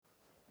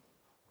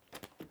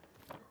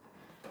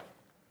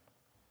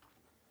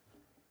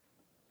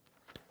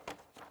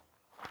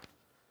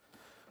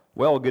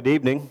Well, good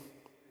evening.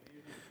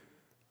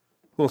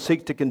 We'll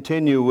seek to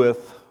continue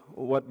with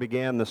what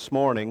began this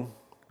morning,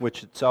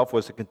 which itself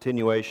was a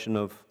continuation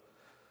of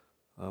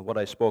what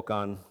I spoke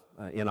on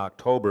in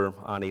October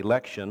on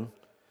election.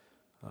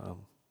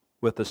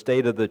 With the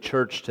state of the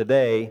church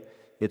today,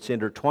 it's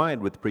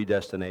intertwined with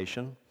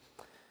predestination.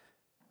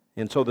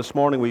 And so this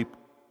morning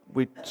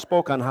we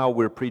spoke on how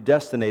we're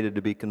predestinated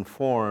to be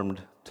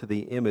conformed to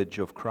the image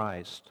of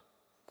Christ.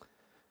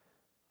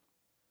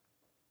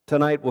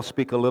 Tonight we'll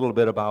speak a little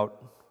bit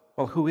about,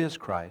 well, who is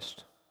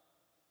Christ?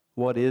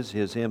 What is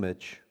his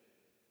image?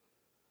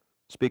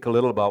 Speak a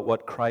little about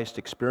what Christ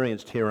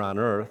experienced here on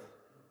earth,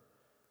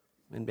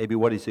 and maybe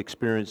what he's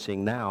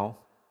experiencing now,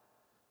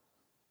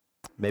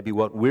 maybe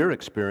what we're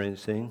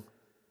experiencing,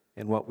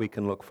 and what we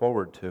can look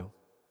forward to.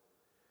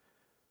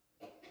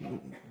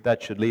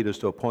 That should lead us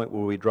to a point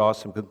where we draw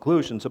some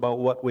conclusions about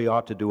what we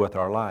ought to do with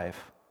our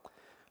life.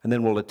 And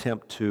then we'll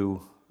attempt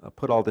to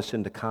put all this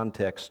into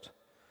context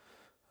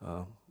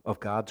of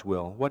God's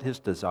will, what his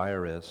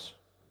desire is.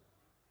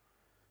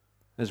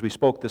 As we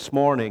spoke this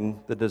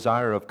morning, the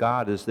desire of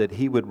God is that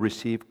he would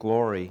receive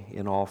glory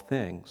in all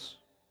things.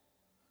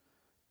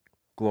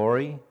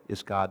 Glory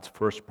is God's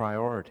first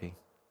priority.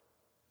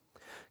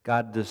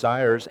 God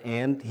desires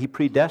and he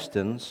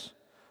predestines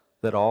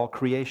that all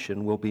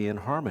creation will be in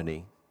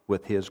harmony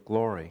with his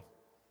glory.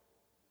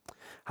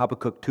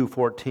 Habakkuk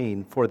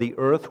 2:14, "For the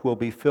earth will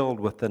be filled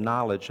with the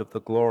knowledge of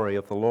the glory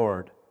of the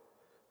Lord,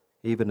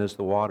 even as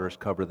the waters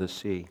cover the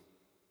sea."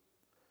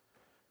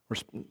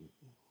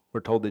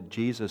 We're told that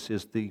Jesus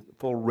is the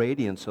full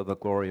radiance of the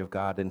glory of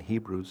God in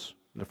Hebrews,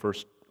 the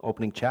first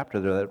opening chapter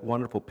there, that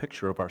wonderful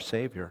picture of our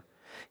Savior.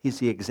 He's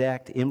the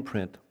exact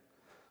imprint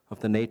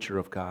of the nature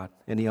of God,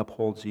 and he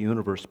upholds the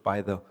universe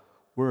by the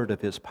word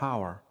of his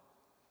power.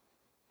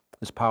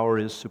 His power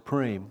is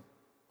supreme,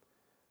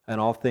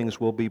 and all things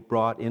will be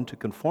brought into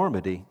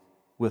conformity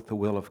with the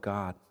will of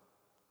God.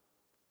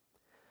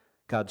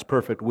 God's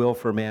perfect will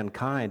for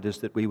mankind is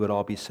that we would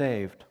all be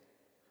saved.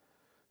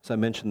 As I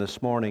mentioned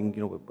this morning,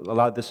 a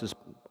lot of this has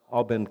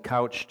all been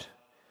couched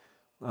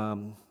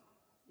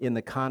in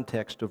the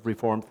context of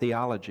Reformed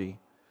theology,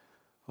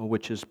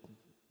 which has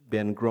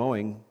been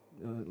growing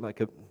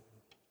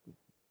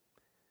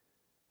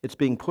it's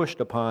being pushed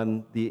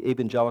upon the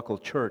evangelical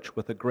church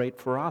with a great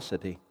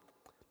ferocity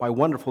by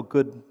wonderful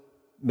good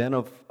men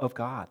of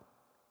God.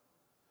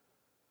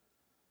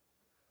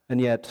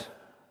 And yet,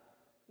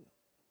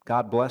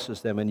 God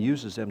blesses them and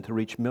uses them to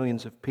reach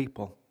millions of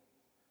people.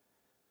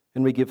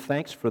 And we give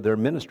thanks for their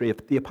ministry.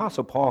 If the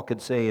Apostle Paul could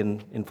say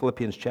in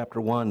Philippians chapter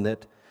 1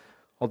 that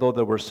although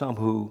there were some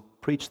who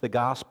preached the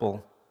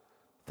gospel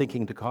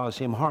thinking to cause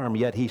him harm,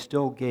 yet he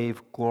still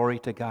gave glory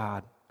to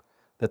God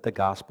that the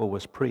gospel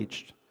was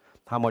preached,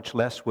 how much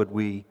less would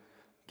we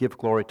give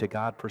glory to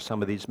God for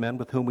some of these men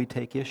with whom we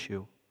take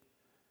issue?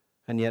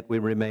 And yet we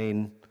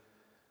remain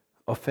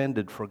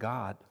offended for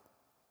God,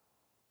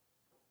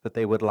 that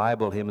they would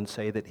libel him and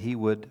say that he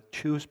would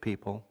choose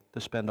people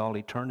to spend all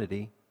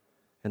eternity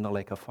in the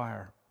lake of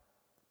fire.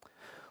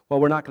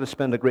 Well, we're not going to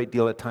spend a great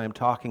deal of time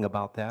talking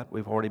about that.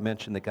 We've already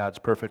mentioned that God's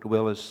perfect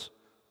will is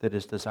that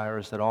his desire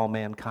is that all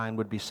mankind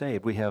would be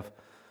saved. We have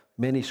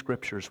many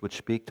scriptures which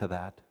speak to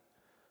that.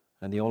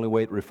 And the only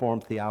way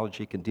Reformed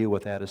theology can deal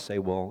with that is say,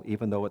 well,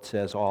 even though it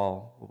says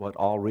all, what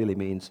all really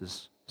means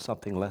is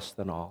something less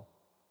than all.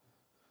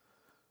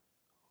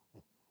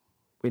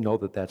 We know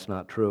that that's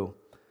not true.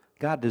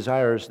 God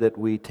desires that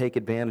we take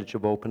advantage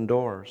of open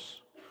doors.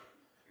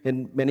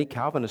 And many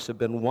Calvinists have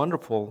been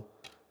wonderful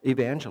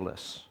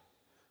evangelists.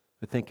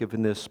 I think of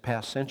in this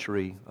past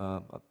century,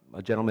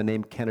 a gentleman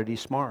named Kennedy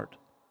Smart,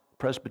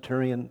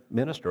 Presbyterian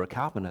minister, a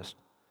Calvinist,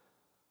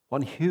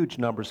 won huge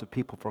numbers of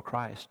people for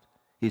Christ.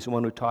 He's the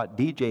one who taught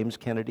D. James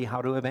Kennedy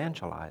how to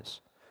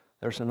evangelize.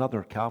 There's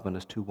another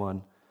Calvinist who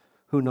won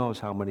who knows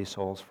how many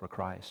souls for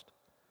Christ.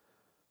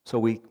 So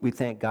we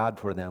thank God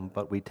for them,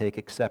 but we take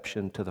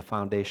exception to the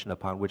foundation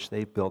upon which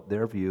they've built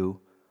their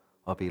view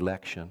of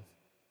election.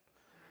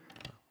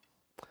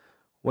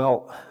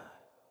 Well,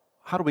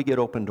 how do we get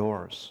open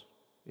doors?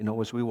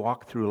 As we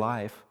walk through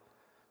life,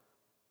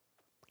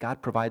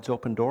 God provides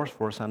open doors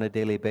for us on a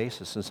daily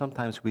basis, and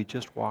sometimes we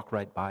just walk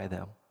right by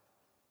them.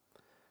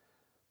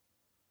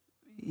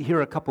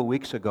 Here a couple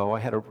weeks ago, I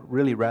had a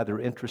really rather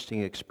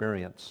interesting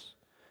experience.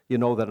 You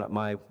know that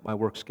my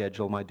work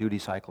schedule, my duty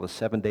cycle is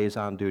 7 days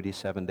on duty,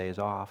 7 days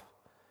off.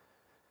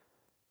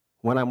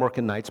 When I'm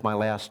working nights, my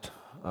last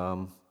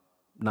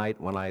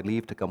night when I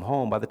leave to come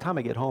home, by the time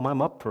I get home,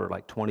 I'm up for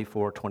like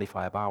 24,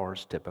 25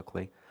 hours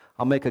typically.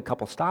 I'll make a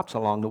couple stops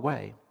along the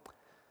way.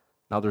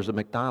 Now there's a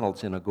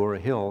McDonald's in Agoura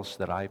Hills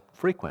that I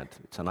frequent.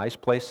 It's a nice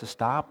place to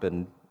stop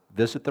and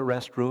visit the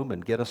restroom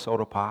and get a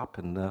soda pop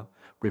and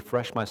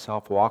refresh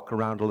myself, walk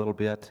around a little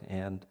bit,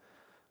 and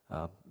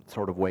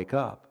sort of wake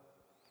up.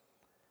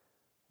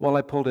 Well,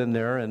 I pulled in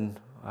there and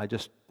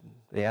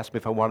they asked me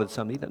if I wanted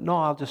something to eat. No,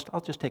 I'll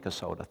just take a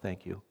soda,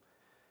 thank you.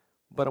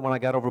 But when I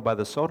got over by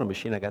the soda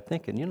machine, I got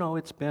thinking,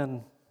 it's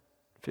been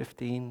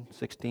 15,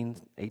 16,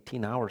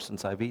 18 hours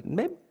since I've eaten.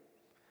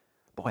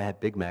 Boy, that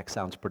Big Mac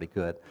sounds pretty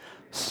good.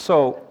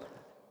 So,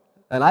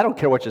 and I don't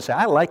care what you say,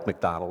 I like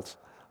McDonald's.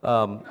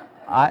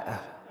 I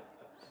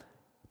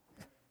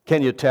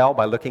Can you tell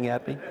by looking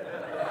at me?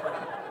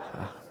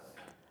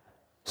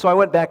 So I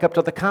went back up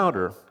to the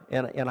counter,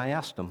 and I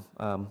asked him,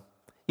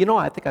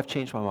 I think I've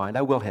changed my mind.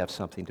 I will have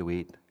something to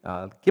eat.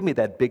 Give me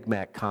that Big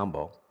Mac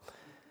combo.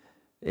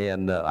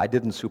 And I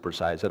didn't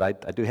supersize it.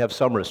 I do have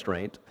some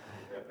restraint.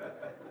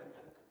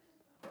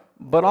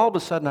 But all of a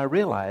sudden I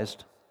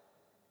realized,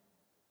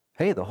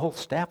 hey, the whole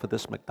staff of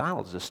this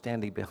McDonald's is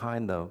standing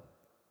behind the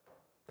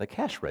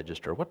cash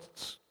register.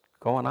 What's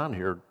going on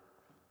here?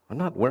 I'm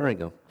not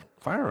wearing a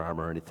firearm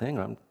or anything.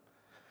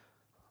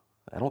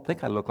 I don't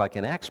think I look like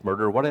an axe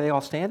murderer. What are they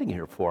all standing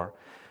here for?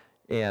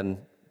 And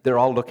they're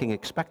all looking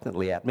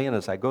expectantly at me. And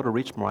as I go to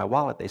reach for my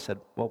wallet, they said,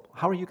 well,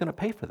 how are you going to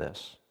pay for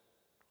this?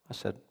 I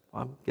said,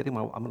 I'm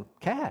in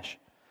cash.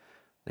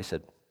 They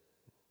said,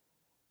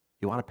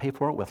 you want to pay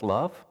for it with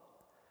love?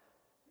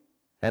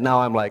 And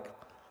now I'm like,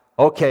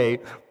 okay,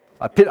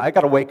 I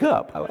got to wake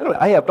up.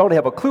 I don't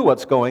have a clue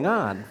what's going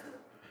on.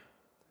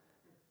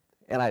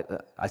 And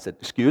I said,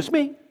 excuse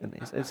me? And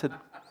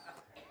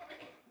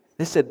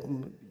they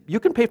said, you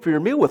can pay for your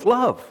meal with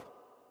love.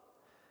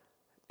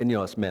 And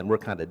us men, we're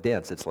kind of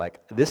dense. It's like,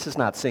 this is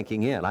not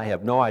sinking in. I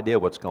have no idea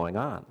what's going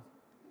on.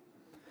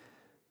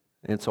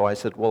 And so I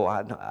said, well,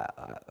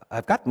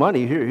 I've got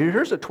money.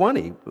 Here's a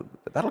 20.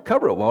 That'll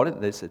cover it, won't it?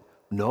 And they said,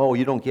 no,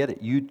 you don't get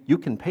it. You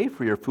can pay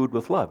for your food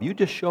with love. You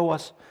just show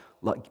us,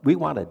 we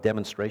want a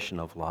demonstration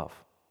of love.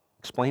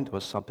 Explain to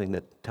us something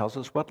that tells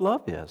us what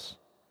love is.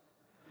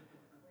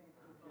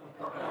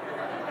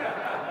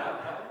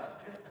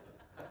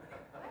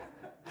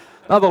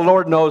 Now the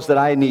Lord knows that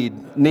I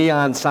need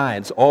neon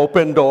signs.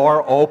 Open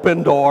door,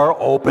 open door,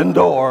 open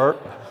door.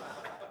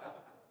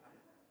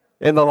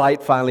 And the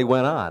light finally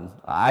went on.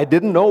 I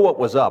didn't know what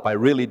was up. I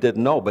really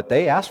didn't know, but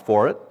they asked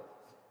for it.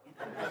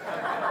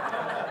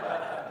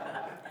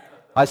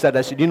 I said,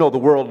 the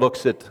world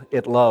looks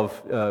at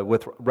love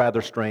with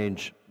rather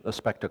strange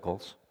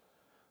spectacles.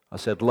 I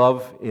said,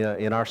 love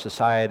in our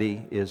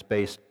society is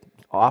based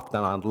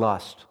often on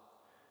lust.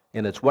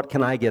 And it's, what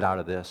can I get out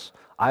of this?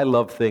 I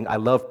love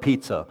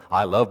pizza.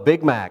 I love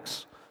Big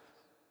Macs.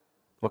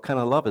 What kind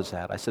of love is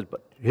that? I said,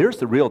 but here's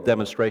the real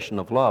demonstration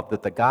of love,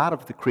 that the God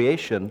of the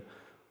creation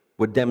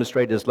would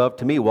demonstrate his love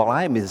to me. While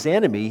I am his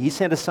enemy, he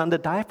sent his son to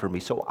die for me,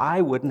 so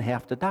I wouldn't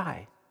have to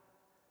die.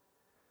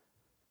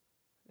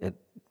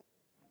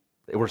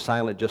 They were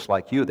silent just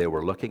like you. They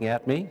were looking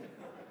at me.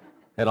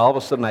 And all of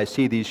a sudden I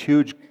see these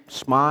huge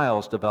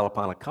smiles develop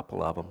on a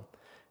couple of them.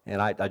 And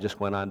I just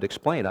went on to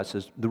explain. I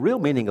says, the real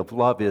meaning of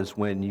love is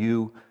when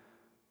you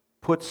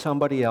put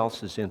somebody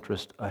else's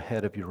interest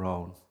ahead of your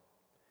own.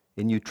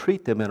 And you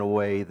treat them in a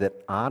way that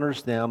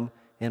honors them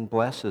and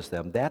blesses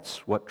them.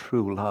 That's what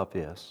true love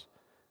is.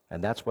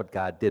 And that's what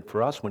God did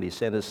for us when he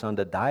sent his son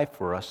to die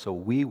for us so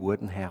we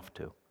wouldn't have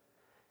to.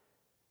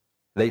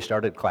 They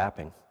started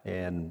clapping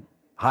and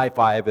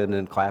high-fiving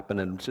and clapping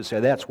and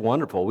said, that's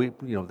wonderful.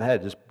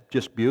 That is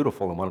just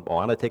beautiful. And I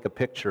want to take a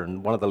picture.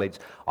 And one of the ladies,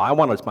 I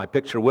wanted my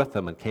picture with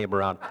them, and came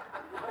around.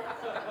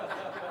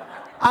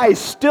 I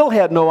still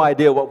had no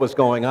idea what was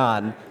going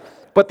on,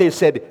 but they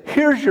said,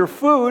 here's your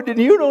food, and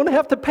you don't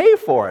have to pay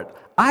for it.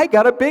 I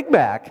got a Big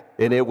Mac,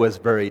 and it was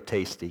very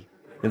tasty,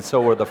 and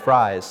so were the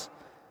fries.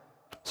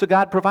 So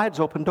God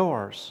provides open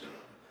doors.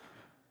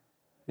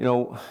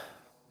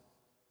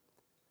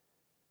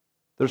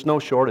 There's no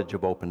shortage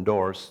of open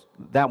doors.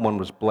 That one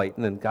was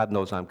blatant, and God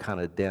knows I'm kind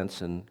of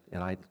dense, and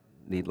I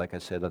need, like I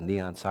said, a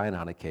neon sign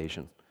on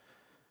occasion.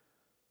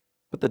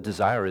 But the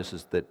desire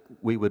is that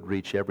we would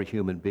reach every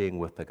human being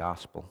with the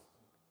gospel.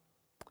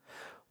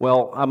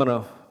 Well, I'm going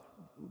to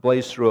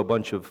blaze through a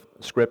bunch of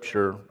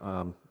scripture.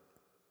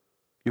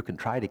 You can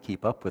try to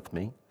keep up with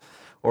me,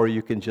 or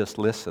you can just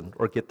listen,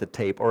 or get the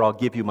tape, or I'll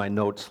give you my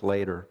notes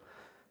later.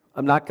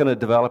 I'm not going to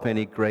develop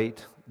any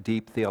great,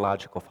 deep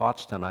theological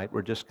thoughts tonight.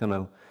 We're just going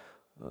to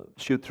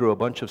shoot through a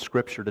bunch of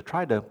scripture to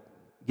try to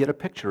get a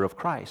picture of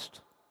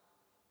Christ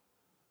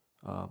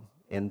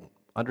and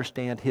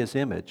understand his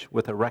image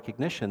with a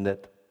recognition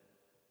that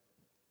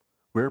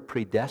we're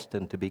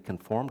predestined to be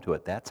conformed to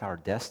it. That's our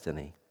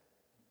destiny.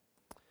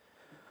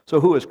 So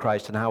who is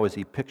Christ and how is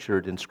he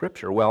pictured in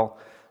Scripture? Well,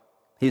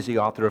 he's the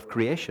author of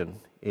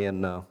creation.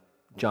 In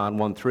John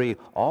 1:3,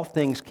 all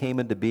things came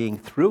into being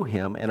through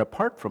him, and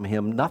apart from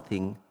him,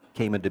 nothing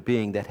came into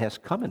being that has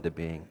come into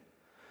being.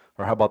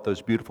 Or how about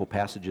those beautiful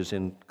passages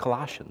in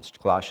Colossians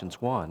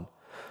 1,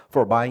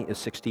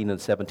 16 and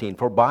 17.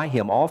 For by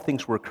him all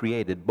things were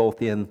created,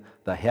 both in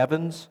the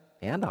heavens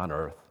and on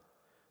earth,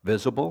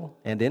 visible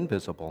and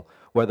invisible,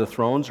 whether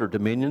thrones or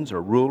dominions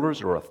or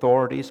rulers or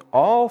authorities,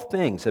 all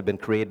things have been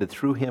created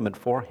through him and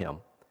for him.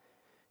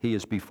 He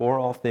is before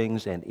all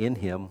things, and in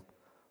him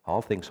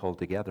all things hold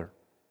together.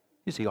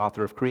 He's the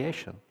author of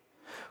creation.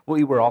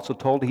 We were also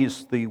told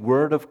he's the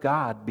Word of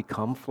God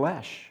become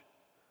flesh.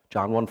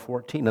 John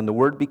 1:14, and the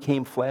Word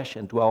became flesh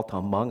and dwelt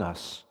among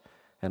us,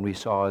 and we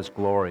saw his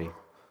glory.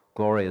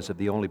 Glory as of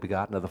the only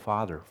begotten of the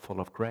Father, full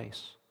of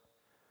grace.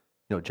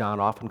 You know, John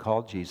often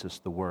called Jesus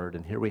the Word,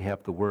 and here we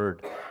have the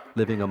Word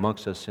living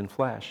amongst us in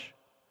flesh.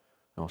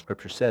 You know,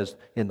 Scripture says,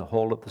 in the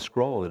whole of the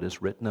scroll it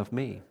is written of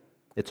me.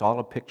 It's all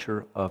a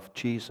picture of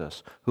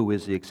Jesus, who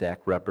is the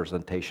exact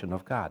representation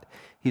of God.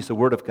 He's the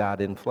Word of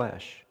God in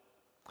flesh.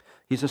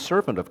 He's a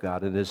servant of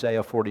God in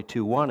Isaiah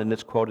 42:1, and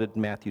it's quoted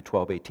in Matthew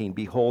 12:18.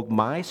 Behold,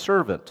 my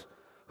servant,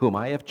 whom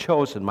I have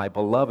chosen, my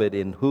beloved,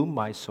 in whom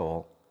my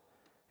soul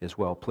is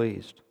well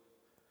pleased.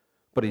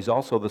 But he's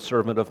also the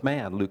servant of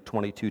man. Luke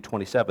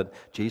 22:27,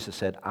 Jesus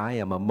said, I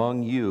am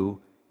among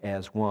you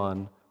as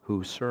one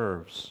who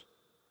serves.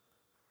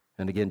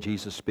 And again,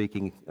 Jesus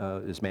speaking,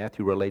 as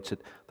Matthew relates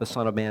it, the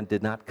Son of Man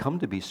did not come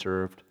to be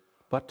served,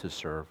 but to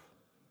serve.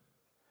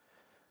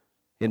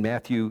 In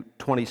Matthew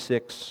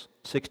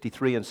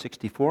 26:63 and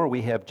 64,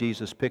 we have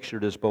Jesus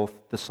pictured as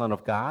both the Son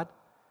of God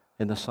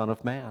and the Son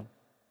of Man.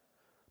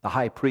 The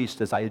high priest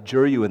says, I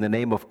adjure you in the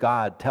name of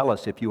God, tell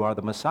us if you are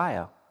the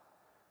Messiah.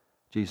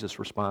 Jesus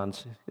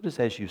responds, it is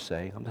as you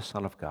say, I'm the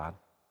Son of God.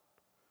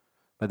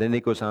 But then he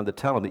goes on to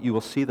tell him that you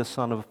will see the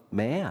Son of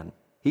Man.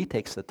 He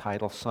takes the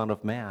title Son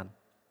of Man.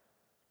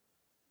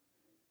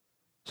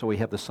 So we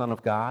have the Son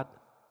of God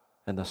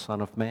and the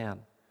Son of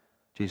Man.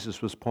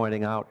 Jesus was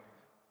pointing out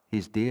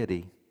he's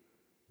deity,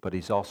 but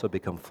he's also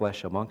become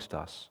flesh amongst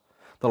us.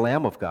 The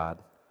Lamb of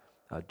God,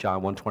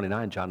 John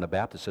 1:29, John the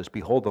Baptist says,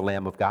 behold the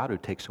Lamb of God who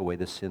takes away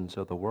the sins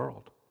of the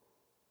world.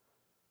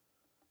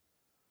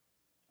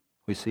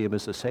 We see him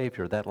as the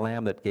Savior. That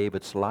lamb that gave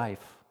its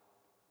life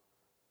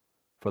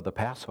for the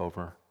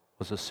Passover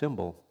was a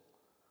symbol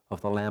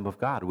of the Lamb of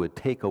God who would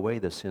take away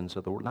the sins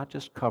of the world, not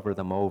just cover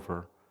them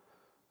over,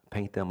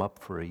 paint them up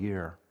for a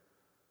year,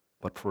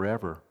 but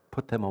forever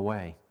put them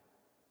away.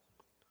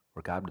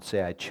 Where God would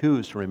say, I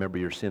choose to remember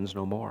your sins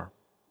no more.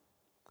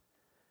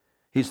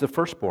 He's the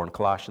firstborn,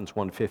 Colossians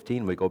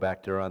 1:15. We go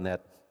back there on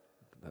that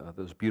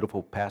those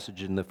beautiful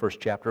passage in the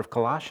first chapter of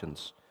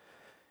Colossians.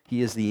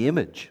 He is the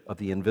image of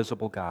the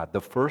invisible God, the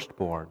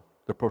firstborn,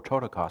 the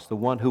prototokos, the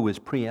one who is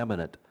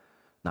preeminent,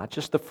 not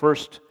just the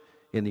first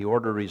in the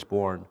order he's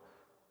born,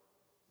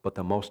 but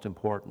the most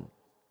important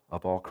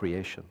of all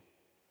creation.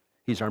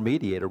 He's our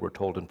mediator, we're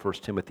told in 1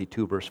 Timothy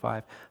 2, verse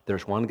 5.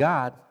 There's one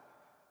God,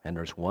 and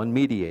there's one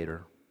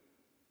mediator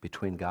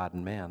between God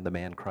and man, the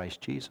man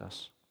Christ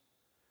Jesus.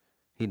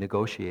 He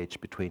negotiates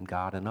between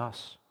God and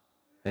us.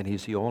 And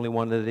he's the only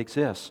one that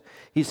exists.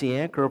 He's the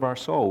anchor of our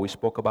soul. We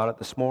spoke about it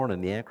this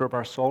morning, the anchor of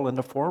our soul and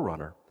the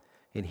forerunner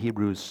in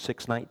Hebrews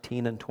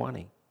 6:19 and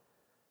 20.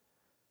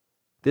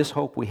 This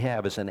hope we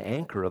have is an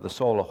anchor of the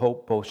soul, a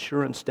hope both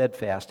sure and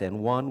steadfast,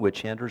 and one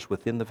which enters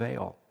within the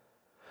veil,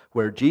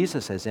 where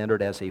Jesus has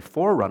entered as a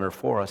forerunner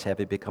for us,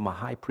 having become a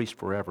high priest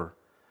forever,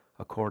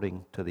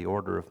 according to the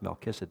order of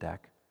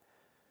Melchizedek.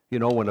 You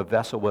know, when a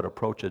vessel would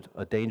approach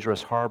a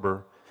dangerous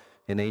harbor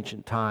in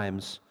ancient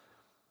times,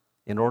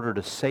 in order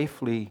to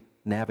safely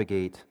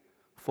navigate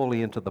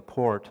fully into the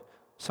port,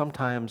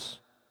 sometimes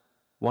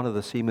one of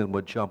the seamen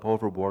would jump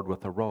overboard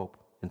with a rope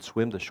and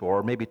swim to shore,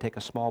 or maybe take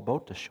a small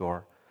boat to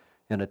shore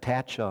and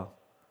attach a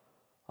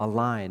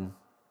line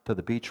to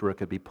the beach where it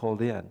could be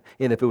pulled in.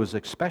 And if it was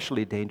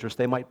especially dangerous,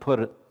 they might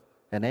put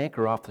an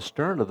anchor off the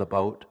stern of the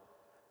boat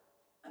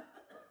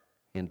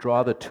and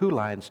draw the two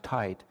lines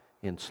tight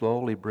and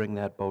slowly bring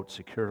that boat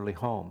securely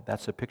home.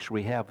 That's the picture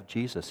we have of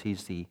Jesus.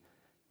 He's the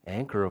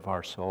anchor of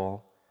our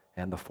soul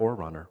and the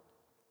forerunner.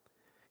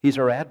 He's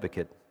our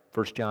advocate.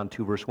 1 John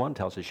 2 verse 1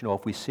 tells us,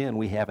 if we sin,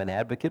 we have an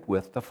advocate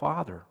with the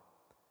Father.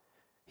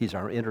 He's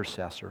our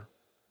intercessor.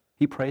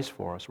 He prays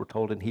for us. We're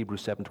told in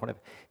Hebrews 7:20,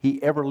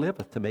 he ever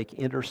liveth to make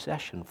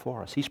intercession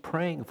for us. He's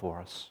praying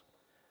for us.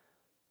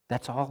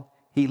 That's all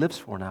he lives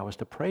for now, is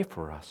to pray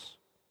for us.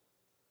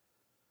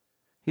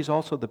 He's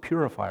also the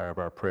purifier of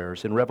our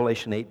prayers. In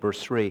Revelation 8,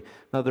 verse 3,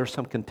 now there's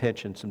some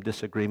contention, some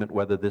disagreement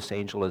whether this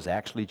angel is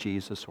actually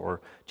Jesus or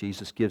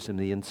Jesus gives him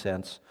the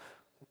incense.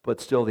 But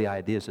still the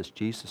idea is, as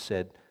Jesus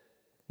said,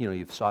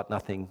 you've sought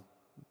nothing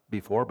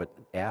before, but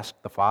ask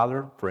the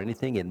Father for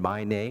anything in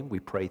my name. We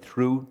pray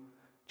through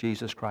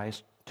Jesus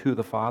Christ to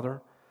the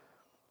Father.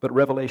 But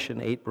Revelation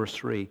 8, verse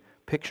 3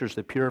 pictures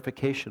the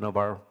purification of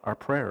our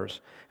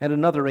prayers. And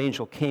another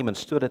angel came and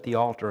stood at the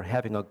altar,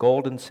 having a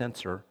golden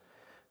censer,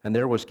 and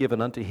there was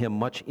given unto him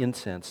much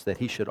incense, that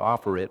he should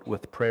offer it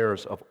with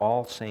prayers of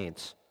all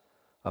saints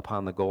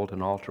upon the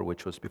golden altar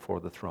which was before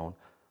the throne.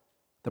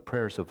 The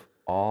prayers of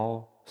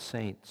all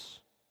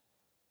saints.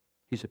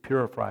 He's a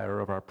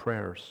purifier of our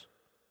prayers.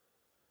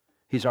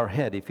 He's our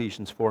head,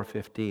 Ephesians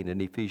 4:15,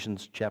 and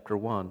Ephesians chapter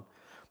 1.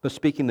 But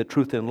speaking the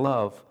truth in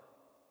love,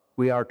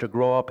 we are to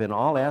grow up in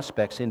all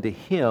aspects into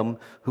him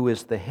who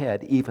is the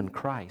head, even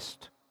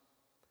Christ.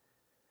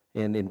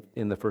 And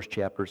in the first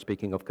chapter,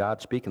 speaking of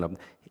God,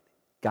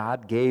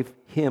 God gave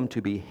him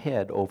to be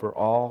head over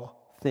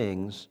all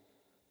things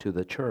to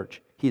the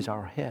church. He's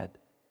our head.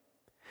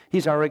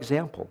 He's our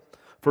example.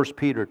 1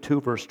 Peter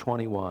 2, verse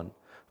 21.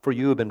 For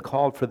you have been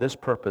called for this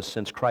purpose,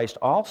 since Christ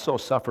also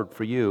suffered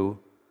for you,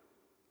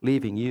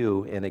 leaving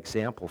you an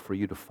example for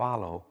you to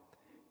follow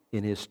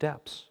in his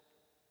steps.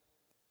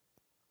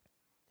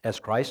 As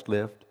Christ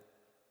lived,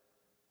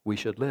 we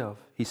should live.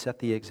 He set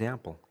the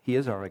example. He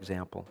is our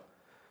example.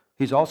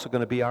 He's also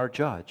going to be our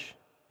judge,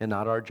 and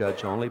not our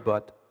judge only,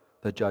 but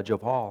the judge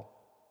of all.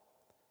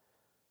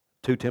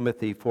 2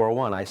 Timothy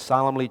 4:1, I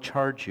solemnly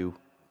charge you,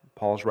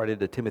 Paul's writing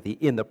to Timothy,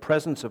 in the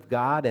presence of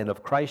God and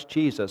of Christ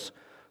Jesus,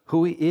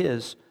 who he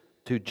is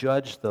to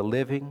judge the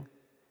living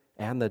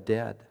and the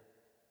dead.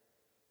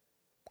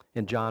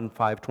 In John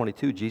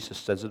 5:22, Jesus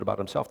says it about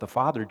himself, the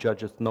Father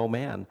judgeth no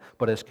man,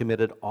 but has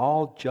committed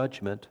all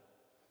judgment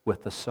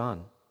with the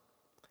Son.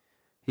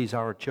 He's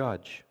our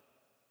judge.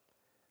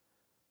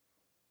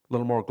 A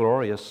little more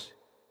glorious,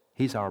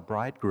 he's our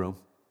bridegroom.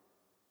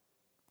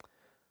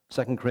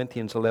 2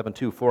 Corinthians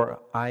 11:2,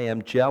 for I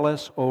am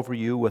jealous over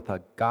you with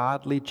a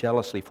godly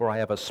jealousy, for I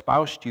have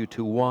espoused you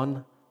to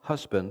one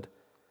husband,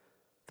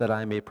 that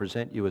I may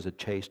present you as a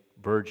chaste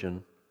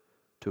virgin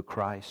to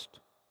Christ.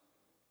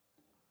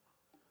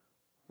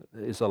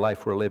 Is the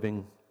life we're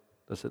living,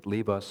 does it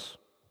leave us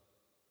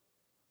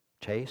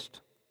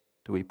chaste?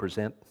 Do we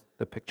present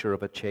the picture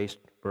of a chaste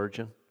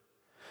virgin?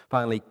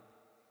 Finally,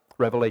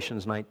 Revelation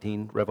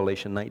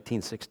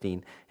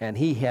 19:16, and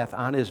he hath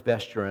on his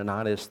vesture and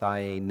on his thigh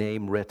a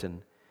name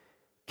written,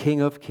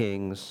 King of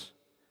Kings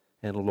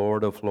and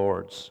Lord of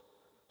Lords.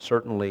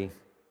 Certainly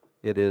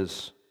it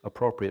is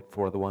appropriate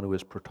for the one who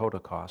is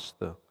prototokos,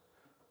 the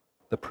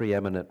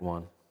preeminent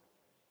one.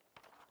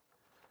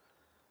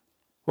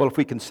 Well, if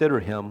we consider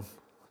him,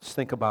 let's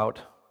think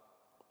about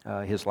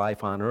his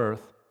life on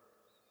earth.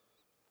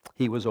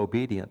 He was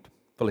obedient.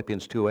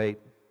 Philippians 2:8,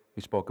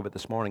 we spoke of it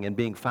this morning. And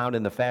being found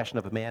in the fashion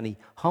of a man, he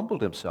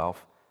humbled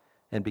himself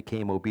and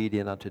became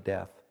obedient unto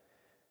death,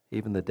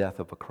 even the death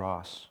of a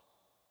cross.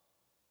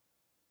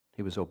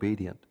 He was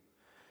obedient.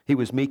 He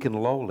was meek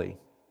and lowly.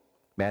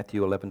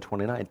 Matthew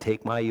 11:29,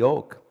 take my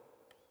yoke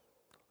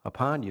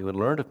upon you and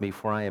learn of me,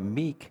 for I am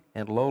meek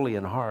and lowly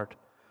in heart,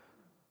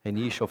 and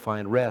ye shall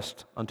find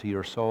rest unto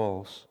your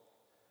souls.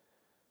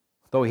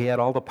 Though he had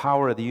all the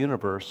power of the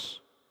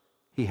universe,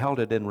 he held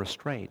it in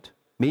restraint.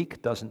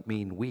 Meek doesn't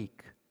mean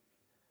weak.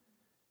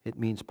 It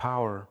means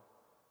power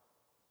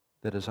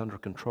that is under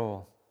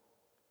control.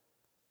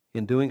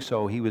 In doing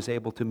so, he was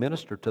able to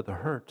minister to the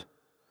hurt,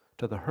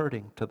 to the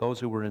hurting, to those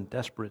who were in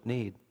desperate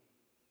need.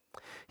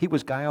 He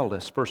was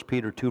guileless, 1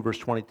 Peter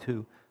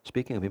 2:22,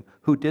 speaking of him,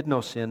 who did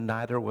no sin,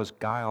 neither was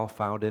guile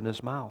found in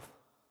his mouth.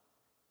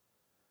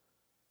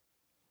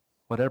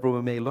 Whatever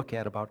we may look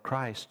at about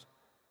Christ,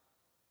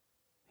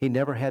 he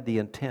never had the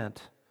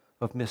intent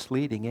of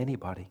misleading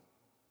anybody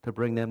to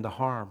bring them to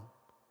harm.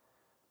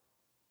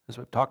 As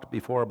we've talked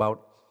before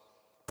about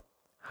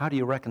how do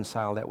you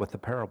reconcile that with the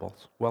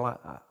parables?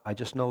 Well, I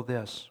just know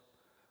this.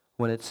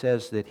 When it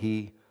says that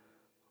he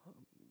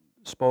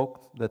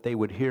spoke that they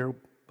would hear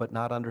but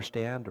not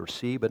understand, or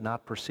see but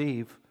not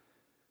perceive,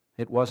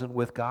 it wasn't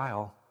with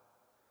guile.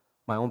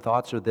 My own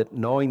thoughts are that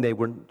knowing they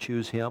wouldn't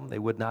choose him, they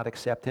would not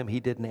accept him, he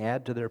didn't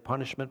add to their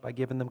punishment by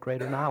giving them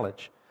greater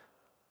knowledge.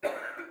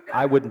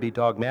 I wouldn't be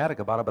dogmatic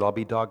about it, but I'll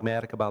be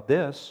dogmatic about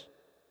this.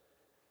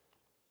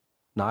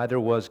 Neither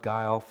was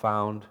guile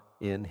found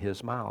in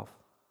his mouth.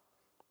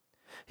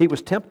 He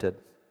was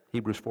tempted,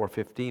 Hebrews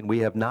 4:15. We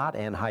have not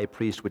an high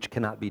priest which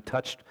cannot be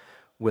touched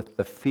with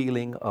the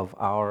feeling of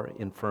our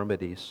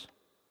infirmities,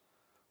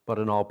 but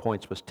in all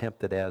points was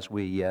tempted as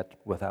we, yet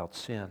without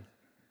sin.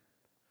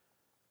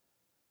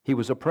 He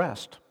was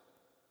oppressed.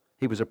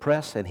 He was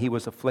oppressed and he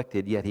was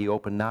afflicted, yet he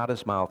opened not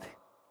his mouth.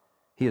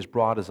 He is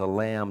brought as a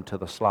lamb to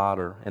the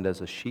slaughter, and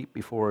as a sheep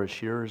before his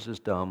shearers is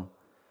dumb,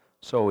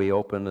 so he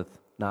openeth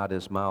not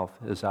his mouth.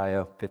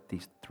 Isaiah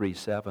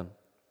 53:7.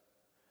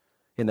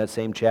 In that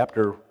same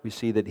chapter, we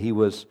see that he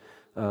was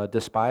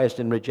despised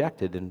and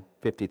rejected in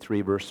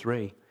 53 verse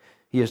 3.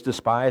 He is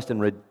despised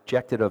and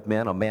rejected of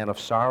men, a man of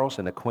sorrows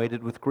and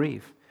acquainted with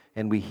grief.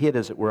 And we hid,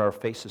 as it were, our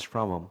faces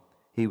from him.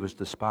 He was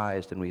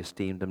despised, and we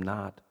esteemed him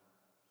not.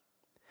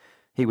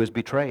 He was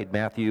betrayed,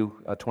 Matthew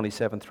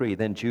 27:3.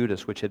 Then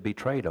Judas, which had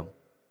betrayed him,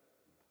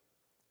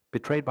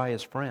 betrayed by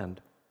his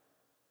friend.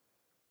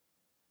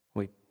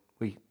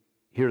 We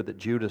hear that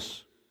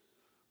Judas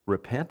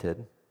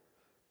repented.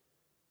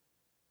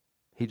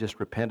 He just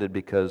repented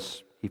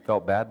because he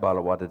felt bad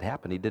about what had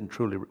happened. He didn't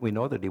truly, we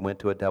know that he went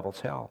to a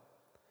devil's hell.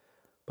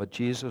 But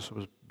Jesus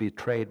was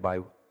betrayed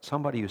by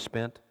somebody who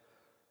spent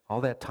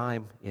all that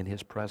time in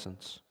his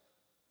presence.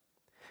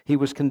 He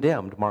was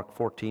condemned, Mark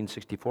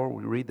 14:64.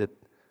 We read that,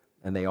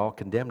 and they all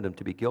condemned him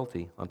to be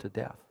guilty unto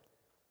death.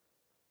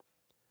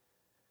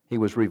 He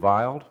was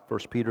reviled,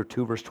 1 Peter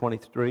 2 verse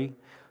 23.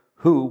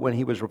 Who, when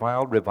he was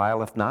reviled,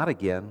 revileth not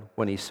again.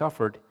 When he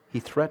suffered,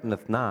 he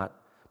threateneth not,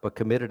 but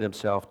committed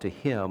himself to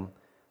him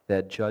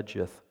that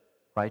judgeth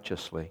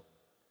righteously.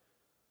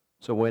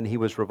 So when he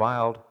was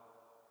reviled,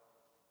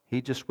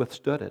 he just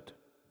withstood it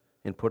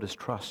and put his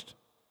trust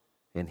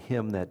in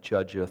him that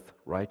judgeth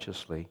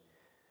righteously.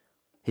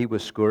 He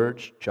was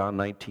scourged, John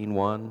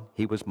 19:1.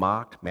 He was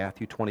mocked,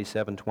 Matthew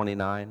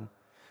 27:29.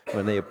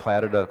 When they had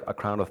platted a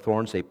crown of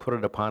thorns, they put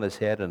it upon his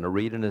head and a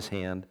reed in his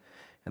hand,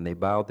 and they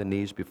bowed the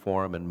knees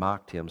before him and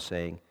mocked him,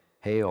 saying,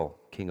 Hail,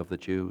 King of the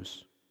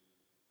Jews.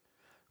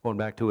 Going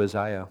back to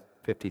Isaiah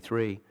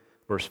 53,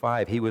 Verse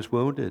 5, he was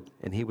wounded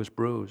and he was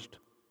bruised.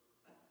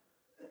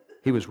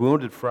 He was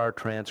wounded for our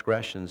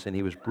transgressions and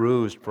he was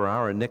bruised for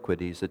our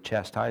iniquities. The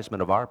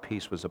chastisement of our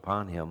peace was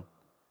upon him,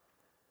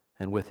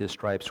 and with his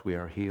stripes we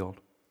are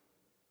healed.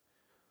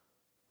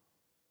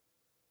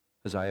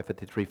 Isaiah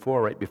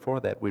 53:4, right before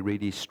that, we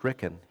read, he's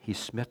stricken, he's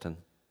smitten.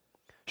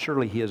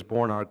 Surely he has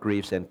borne our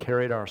griefs and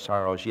carried our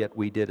sorrows, yet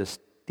we did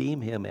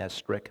esteem him as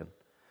stricken,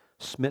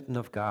 smitten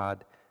of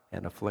God,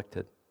 and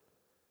afflicted.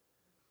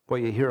 Boy,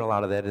 you hear a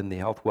lot of that in the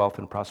health, wealth,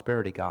 and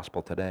prosperity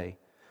gospel today.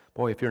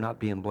 Boy, if you're not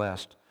being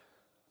blessed,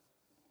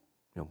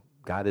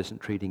 God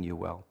isn't treating you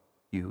well.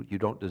 You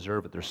don't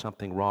deserve it. There's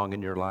something wrong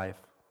in your life.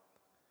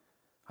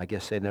 I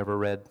guess they never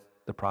read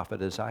the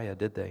prophet Isaiah,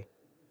 did they?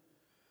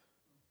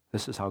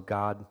 This is how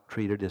God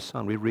treated his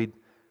son. We read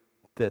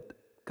that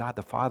God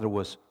the Father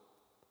was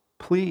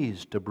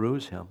pleased to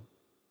bruise him.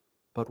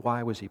 But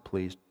why was he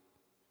pleased?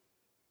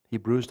 He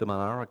bruised him on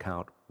our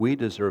account. We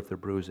deserve the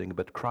bruising,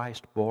 but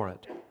Christ bore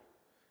it.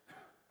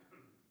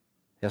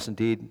 Yes,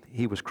 indeed,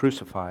 he was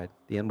crucified.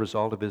 The end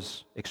result of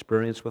his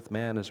experience with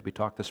man, as we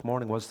talked this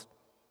morning, was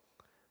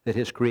that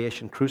his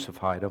creation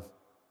crucified him.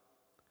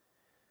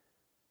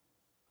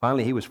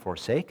 Finally, he was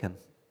forsaken.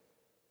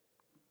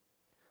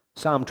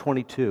 Psalm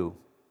 22.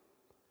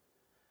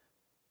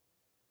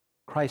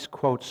 Christ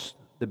quotes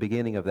the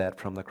beginning of that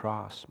from the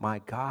cross. My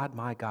God,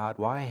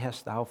 why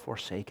hast thou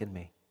forsaken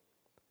me?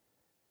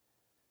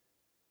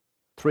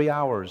 3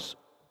 hours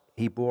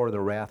he bore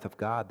the wrath of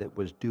God that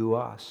was due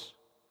us.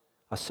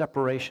 A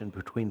separation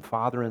between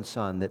Father and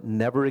Son that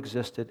never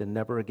existed and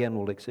never again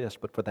will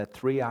exist. But for that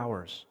 3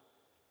 hours,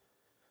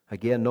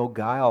 again, no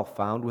guile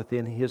found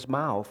within his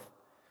mouth.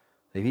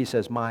 If he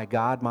says, my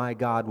God,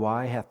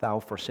 why hast thou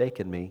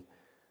forsaken me?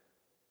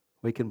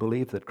 We can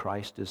believe that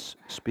Christ is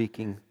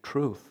speaking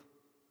truth,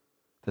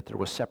 that there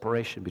was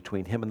separation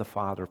between him and the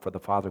Father, for the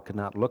Father could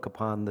not look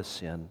upon the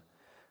sin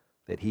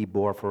that he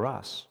bore for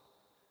us.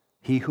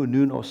 He who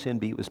knew no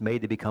sin was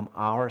made to become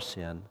our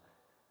sin,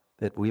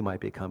 that we might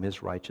become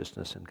his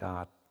righteousness in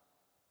God.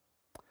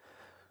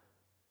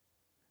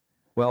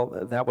 Well,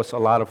 that was a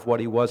lot of what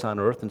he was on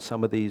earth, and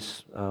some of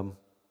these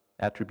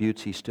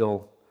attributes he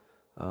still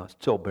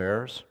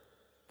bears.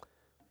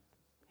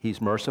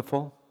 He's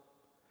merciful,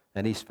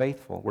 and he's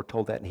faithful. We're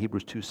told that in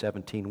Hebrews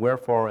 2:17.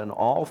 Wherefore, in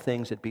all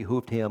things it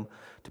behooved him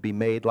to be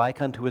made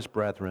like unto his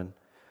brethren,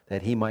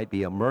 that he might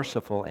be a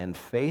merciful and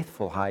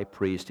faithful high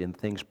priest in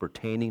things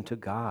pertaining to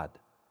God,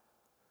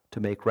 to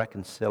make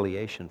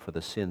reconciliation for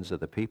the sins of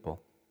the people.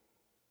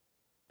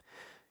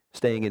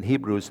 Staying in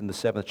Hebrews in the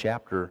 7th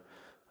chapter,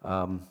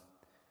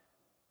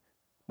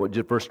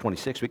 verse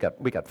 26,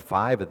 we got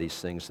 5 of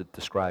these things that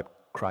describe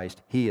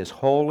Christ. He is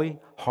holy,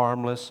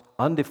 harmless,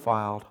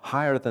 undefiled,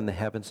 higher than the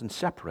heavens, and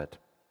separate.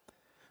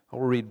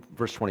 We'll read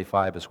verse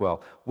 25 as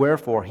well.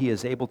 Wherefore he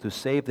is able to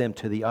save them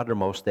to the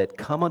uttermost that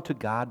come unto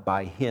God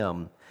by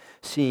him,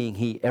 seeing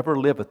he ever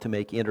liveth to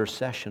make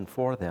intercession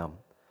for them.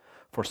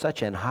 For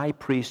such an high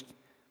priest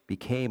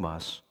became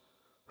us,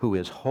 who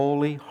is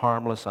holy,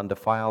 harmless,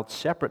 undefiled,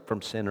 separate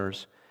from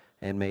sinners,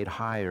 and made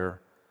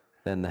higher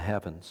than the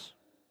heavens.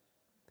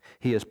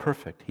 He is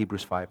perfect,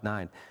 Hebrews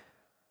 5:9.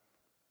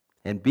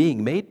 And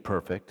being made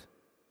perfect,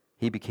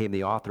 he became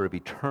the author of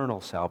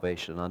eternal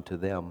salvation unto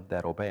them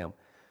that obey him.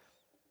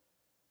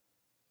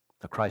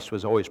 Now, Christ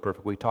was always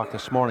perfect. We talked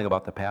this morning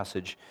about the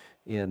passage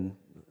in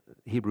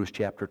Hebrews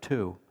chapter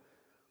 2.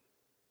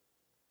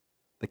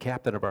 The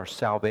captain of our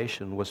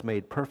salvation was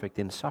made perfect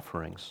in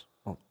sufferings.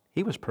 Well,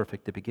 he was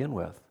perfect to begin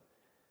with.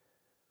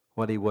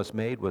 What he was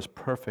made was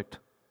perfect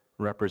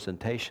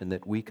representation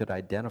that we could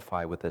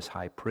identify with this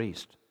high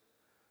priest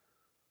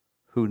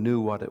who knew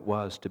what it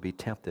was to be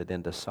tempted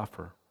and to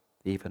suffer,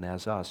 even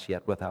as us,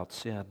 yet without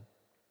sin.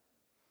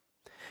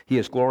 He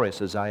is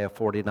glorious, Isaiah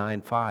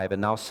 49:5.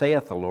 And now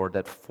saith the Lord,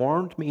 that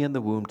formed me in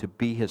the womb to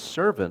be his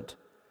servant,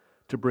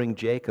 to bring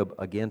Jacob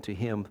again to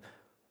him.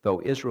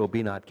 Though Israel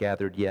be not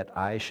gathered, yet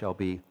I shall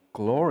be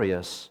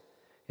glorious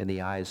in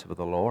the eyes of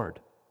the Lord.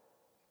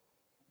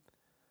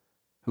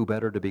 Who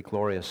better to be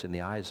glorious in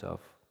the eyes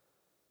of?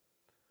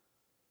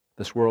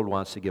 This world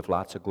wants to give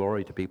lots of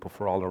glory to people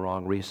for all the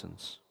wrong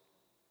reasons.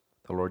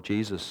 The Lord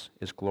Jesus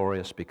is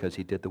glorious because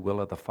he did the will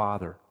of the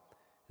Father.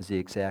 As the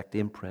exact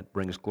imprint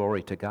brings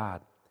glory to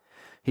God.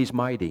 He's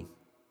mighty.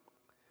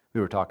 We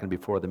were talking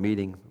before the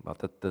meeting about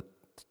the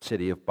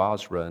city of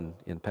Bozrah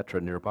in Petra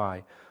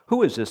nearby.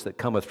 Who is this that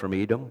cometh from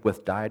Edom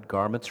with dyed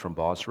garments from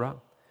Bozrah?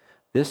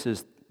 This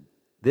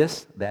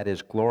that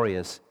is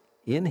glorious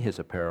in his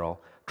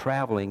apparel,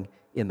 traveling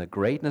in the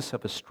greatness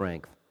of his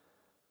strength,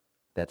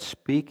 that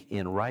speak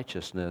in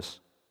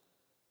righteousness,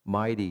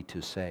 mighty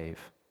to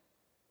save.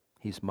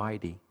 He's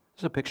mighty.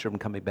 This is a picture of him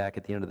coming back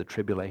at the end of the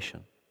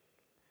tribulation.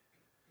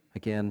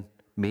 Again,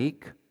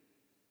 meek,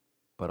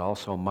 but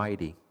also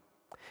mighty.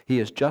 He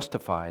is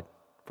justified.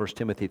 1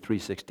 Timothy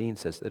 3:16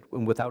 says that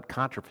without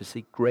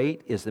controversy,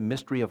 great is the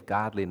mystery of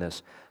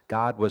godliness.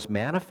 God was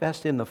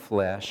manifest in the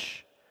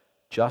flesh,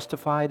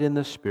 justified in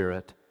the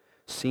Spirit,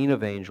 seen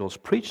of angels,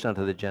 preached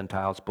unto the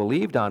Gentiles,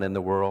 believed on in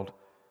the world,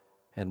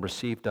 and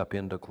received up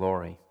into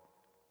glory.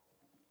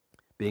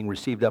 Being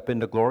received up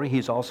into glory,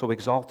 he's also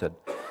exalted.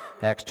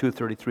 Acts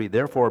 2:33,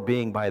 therefore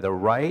being by the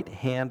right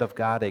hand of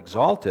God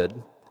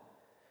exalted,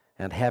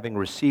 and having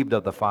received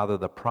of the Father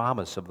the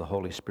promise of the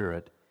Holy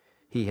Spirit,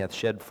 he hath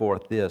shed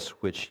forth this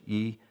which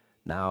ye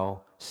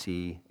now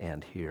see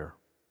and hear.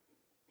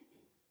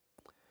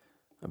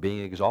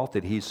 Being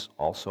exalted, he's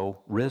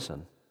also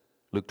risen.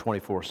 Luke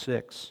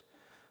 24:6.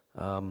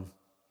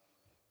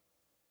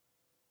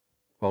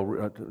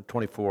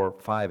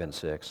 24:5 and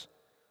 6.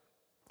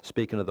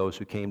 Speaking of those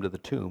who came to the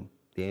tomb,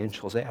 the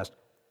angels asked,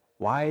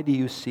 why do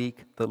you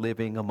seek the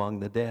living among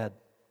the dead?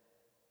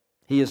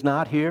 He is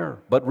not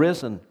here, but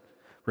risen.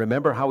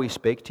 Remember how he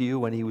spake to you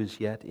when he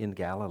was yet in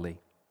Galilee.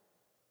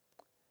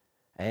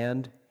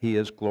 And he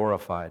is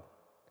glorified.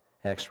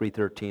 Acts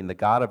 3:13, the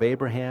God of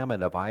Abraham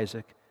and of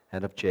Isaac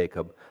and of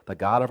Jacob, the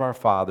God of our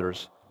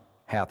fathers,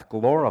 hath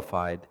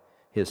glorified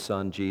his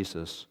Son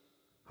Jesus,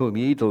 whom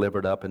ye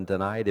delivered up and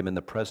denied him in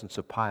the presence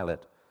of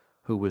Pilate,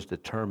 who was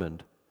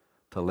determined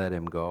to let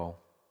him go.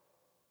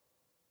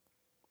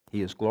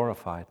 He is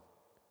glorified.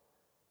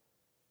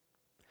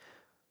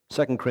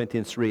 2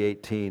 Corinthians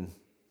 3:18,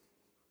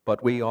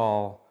 but we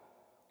all,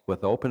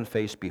 with open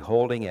face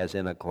beholding as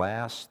in a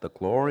glass the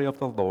glory of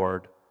the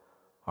Lord,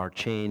 are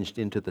changed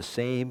into the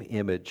same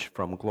image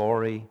from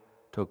glory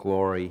to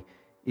glory,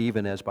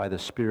 even as by the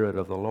Spirit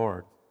of the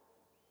Lord.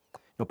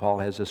 Paul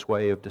has this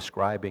way of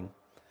describing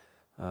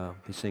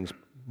these things,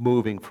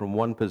 moving from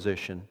one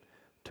position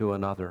to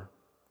another.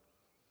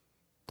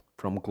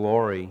 From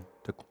glory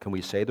to, can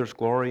we say there's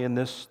glory in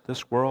this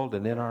world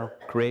and in our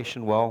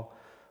creation? Well,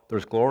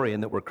 there's glory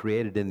in that we're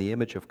created in the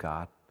image of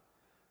God,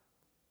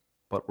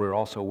 but we're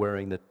also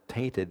wearing the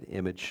tainted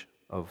image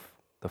of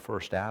the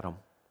first Adam.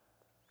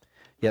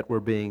 Yet we're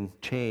being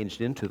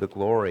changed into the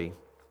glory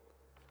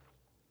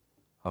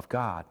of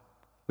God.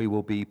 We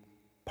will be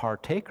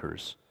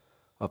partakers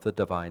of the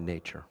divine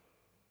nature.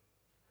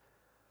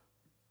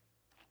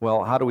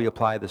 Well, how do we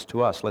apply this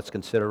to us? Let's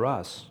consider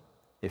us.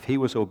 If he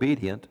was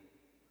obedient,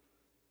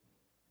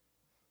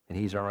 and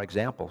he's our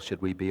example,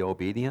 should we be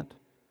obedient?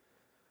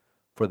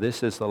 For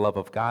this is the love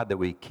of God, that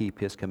we keep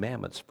his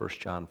commandments, 1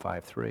 John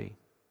 5:3.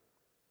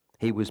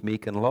 He was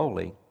meek and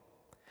lowly.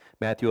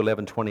 Matthew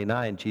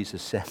 11:29,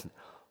 Jesus said,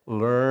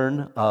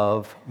 learn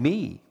of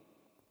me,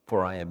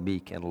 for I am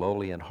meek and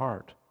lowly in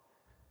heart.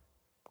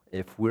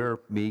 If we're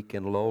meek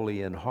and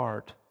lowly in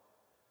heart,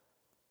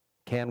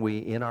 can we,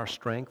 in our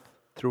strength,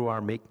 through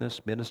our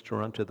meekness,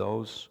 minister unto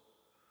those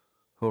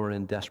who are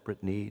in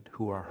desperate need,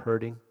 who are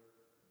hurting?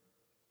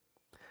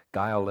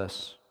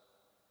 Guileless.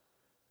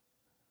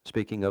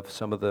 Speaking of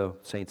some of the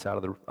saints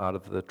out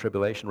of the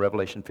tribulation,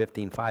 Revelation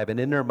 15:5, and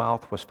in their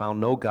mouth was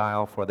found no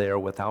guile, for they are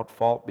without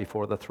fault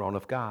before the throne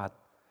of God.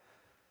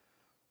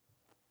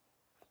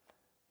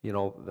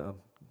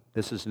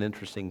 This is an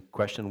interesting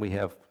question. We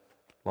have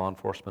law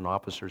enforcement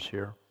officers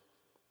here.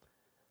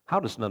 How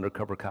does an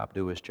undercover cop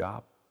do his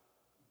job?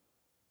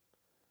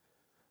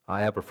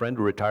 I have a friend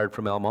who retired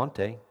from El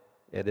Monte.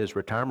 At his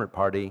retirement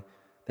party,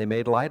 they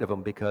made light of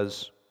him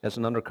because, as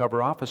an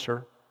undercover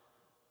officer,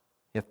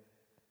 if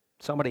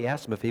somebody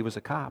asked him if he was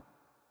a cop,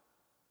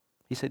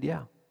 he said,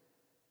 yeah,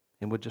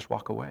 and would just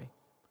walk away.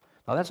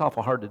 Now, that's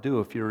awful hard to do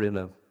if you're in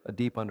a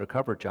deep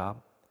undercover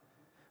job.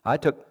 I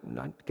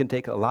can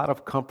take a lot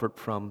of comfort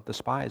from the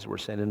spies who were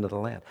sent into the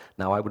land.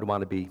 Now, I would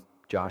want to be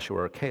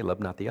Joshua or Caleb,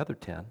 not the other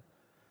 10.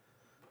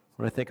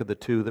 When I think of the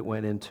 2 that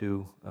went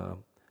into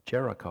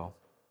Jericho,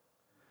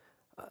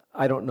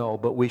 I don't know,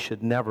 but we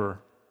should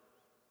never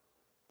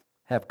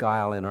have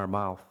guile in our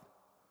mouth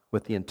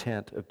with the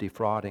intent of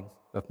defrauding,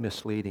 of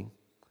misleading,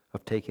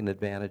 of taking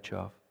advantage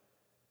of.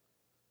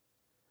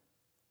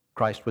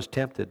 Christ was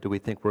tempted. Do we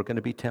think we're going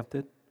to be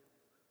tempted?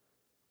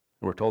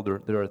 We're told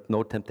there is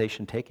no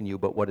temptation taken you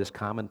but what is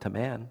common to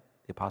man.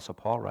 The Apostle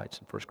Paul writes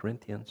in 1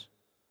 Corinthians.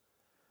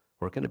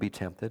 We're going to be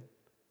tempted.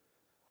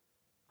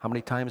 How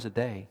many times a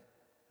day?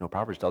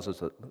 Proverbs tells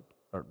us,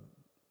 or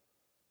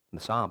in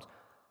the Psalms,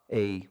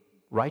 a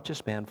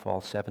righteous man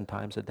falls 7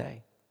 times a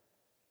day,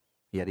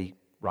 yet he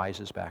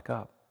rises back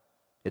up.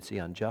 It's the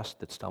unjust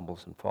that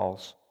stumbles and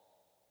falls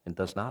and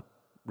does not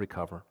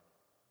recover.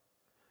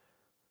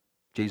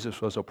 Jesus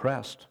was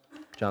oppressed.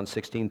 John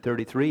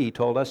 16:33, he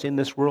told us, in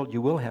this world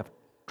you will have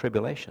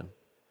tribulation.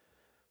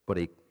 But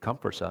he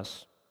comforts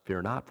us,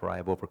 fear not, for I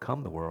have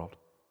overcome the world.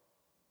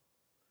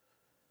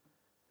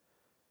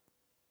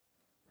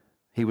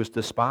 He was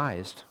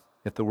despised.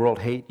 If the world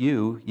hate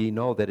you, ye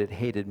know that it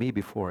hated me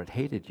before it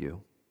hated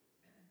you.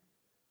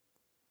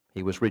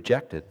 He was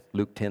rejected.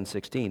 Luke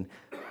 10:16,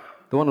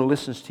 the one who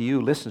listens to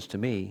you listens to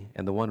me,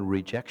 and the one who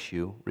rejects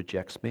you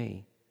rejects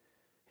me.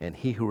 And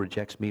he who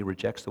rejects me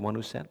rejects the one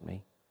who sent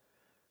me.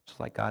 Just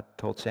like God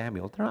told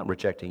Samuel, they're not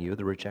rejecting you,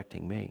 they're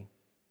rejecting me.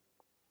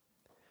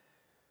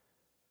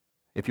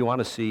 If you want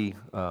to see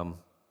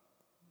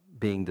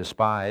being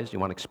despised, you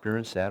want to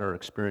experience that or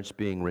experience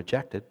being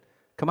rejected,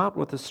 come out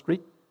with a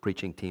street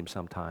preaching team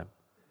sometime.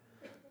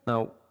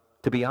 Now,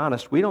 to be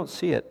honest, we don't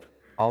see it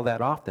all that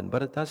often,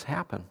 but it does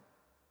happen.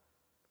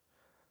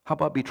 How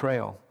about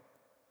betrayal?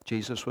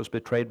 Jesus was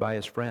betrayed by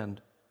his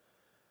friend.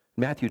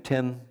 Matthew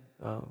 10,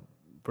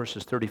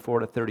 verses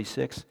 34 to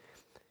 36,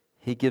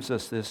 he gives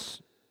us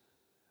this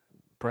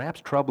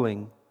perhaps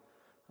troubling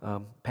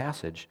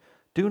passage.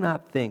 Do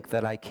not think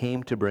that I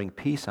came to bring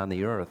peace on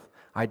the earth.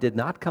 I did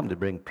not come to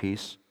bring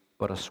peace,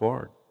 but a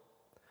sword.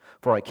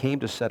 For I came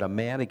to set a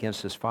man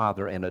against his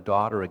father, and a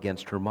daughter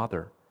against her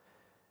mother,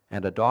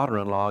 and a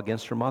daughter-in-law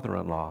against her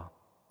mother-in-law.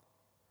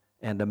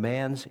 And a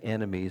man's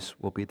enemies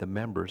will be the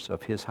members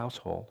of his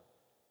household.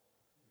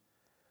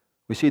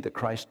 We see that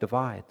Christ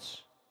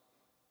divides.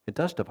 It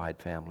does divide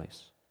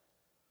families.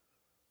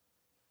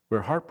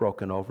 We're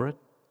heartbroken over it,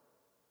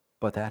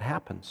 but that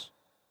happens.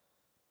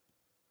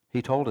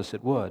 He told us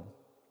it would.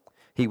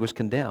 He was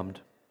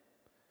condemned.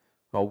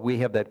 Well, we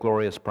have that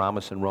glorious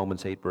promise in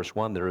Romans 8, verse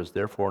 1, there is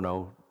therefore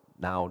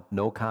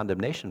no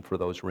condemnation for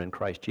those who are in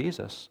Christ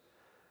Jesus.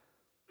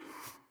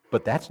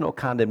 But that's no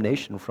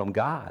condemnation from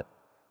God.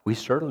 We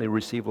certainly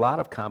receive a lot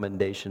of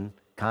condemnation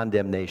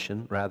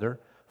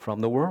from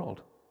the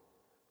world.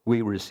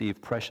 We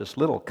receive precious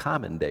little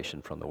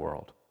commendation from the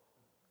world.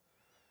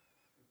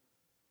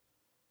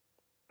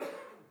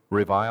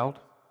 Reviled,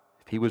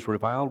 if he was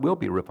reviled, we'll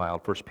be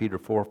reviled. 1 Peter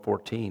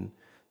 4:14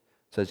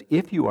 says,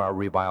 if you are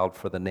reviled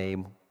for the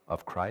name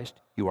of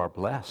Christ, you are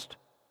blessed,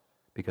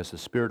 because the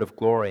Spirit of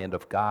glory and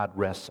of God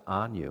rests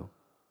on you.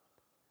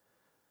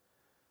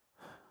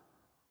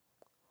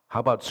 How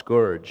about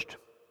scourged?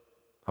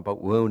 How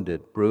about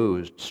wounded,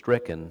 bruised,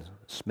 stricken,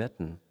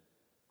 smitten?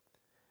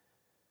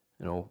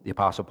 You know, the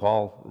Apostle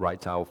Paul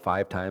writes out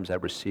 5 times I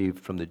received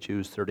from the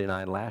Jews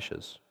 39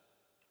 lashes.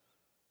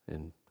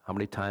 And how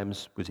many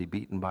times was he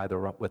beaten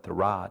with the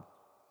rod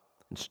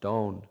and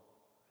stoned?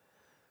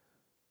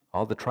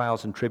 All the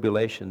trials and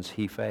tribulations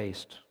he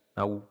faced.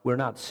 Now, we're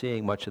not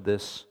seeing much of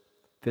this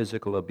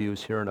physical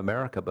abuse here in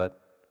America, but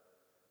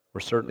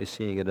we're certainly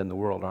seeing it in the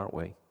world, aren't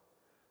we?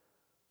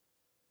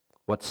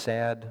 What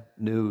sad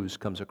news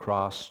comes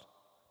across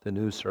the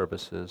news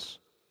services,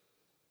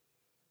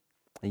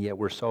 and yet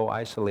we're so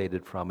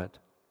isolated from it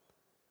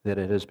that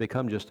it has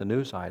become just a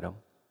news item.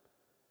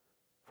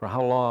 For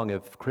how long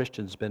have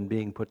Christians been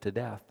being put to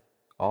death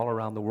all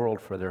around the world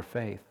for their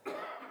faith?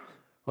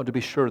 Well, to be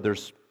sure,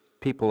 there's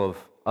people of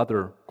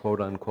other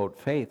quote-unquote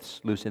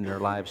faiths losing their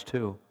lives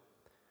too.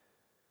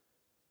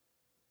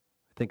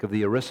 Think of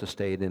the Orissa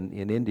state in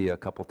India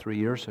 3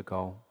 years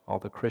ago, all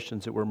the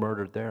Christians that were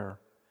murdered there.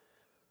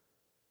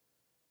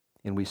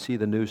 And we see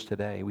the news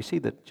today. We see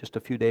that just a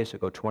few days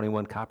ago,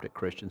 21 Coptic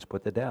Christians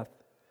put to death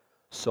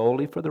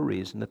solely for the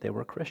reason that they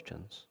were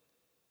Christians.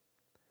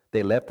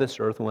 They left this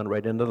earth and went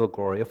right into the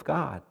glory of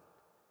God.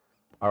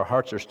 Our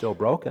hearts are still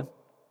broken,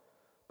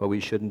 but we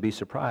shouldn't be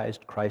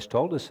surprised. Christ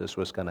told us this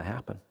was going to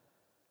happen.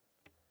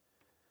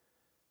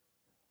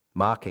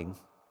 Mocking.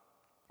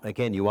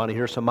 Again, you want to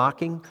hear some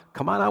mocking?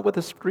 Come on out with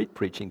a street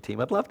preaching team.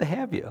 I'd love to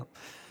have you.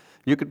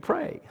 You could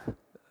pray.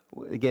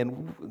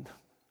 Again,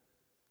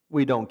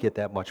 we don't get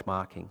that much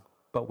mocking,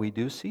 but we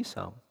do see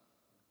some.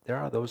 There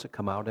are those that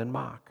come out and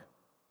mock.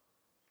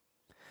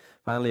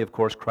 Finally, of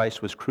course,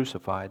 Christ was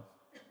crucified.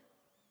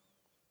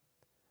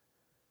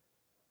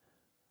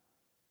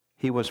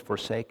 He was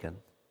forsaken.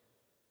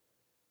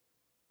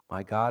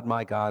 My God,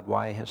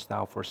 why hast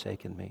thou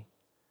forsaken me?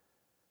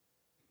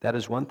 That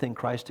is one thing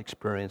Christ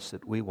experienced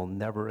that we will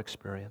never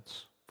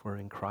experience, for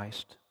in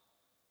Christ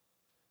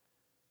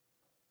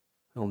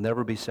we'll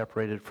never be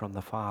separated from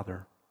the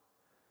Father.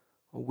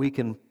 We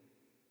can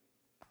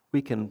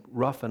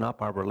roughen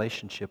up our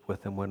relationship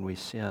with Him when we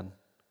sin,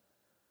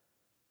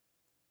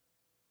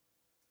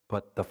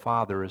 but the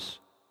Father is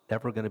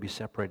never going to be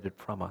separated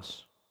from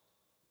us.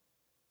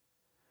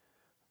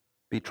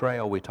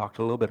 Betrayal, we talked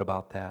a little bit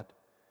about that.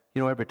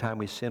 You know, every time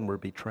we sin, we're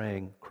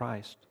betraying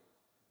Christ.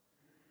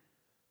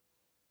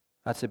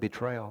 That's a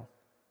betrayal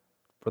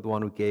for the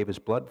one who gave His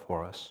blood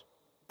for us.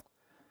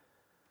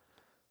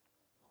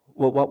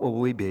 Well, what will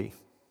we be?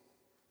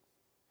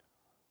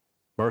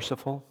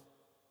 Merciful,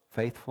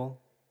 faithful,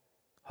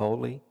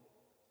 holy,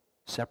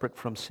 separate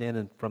from sin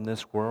and from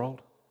this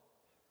world,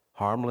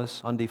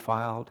 harmless,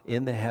 undefiled,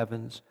 in the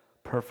heavens,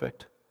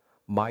 perfect,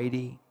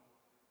 mighty.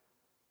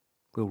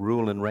 We'll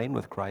rule and reign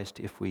with Christ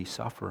if we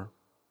suffer,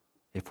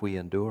 if we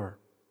endure.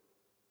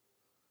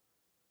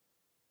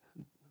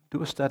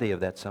 Do a study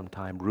of that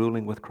sometime,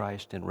 ruling with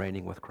Christ and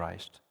reigning with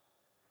Christ.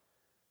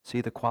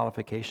 See the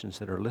qualifications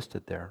that are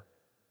listed there.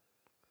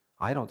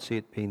 I don't see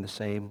it being the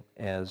same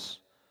as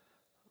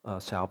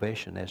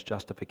salvation, as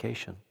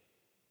justification.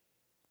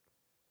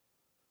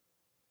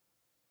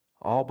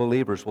 All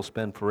believers will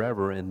spend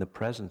forever in the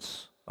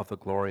presence of the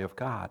glory of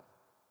God.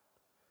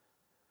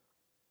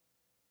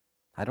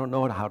 I don't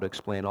know how to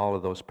explain all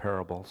of those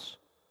parables,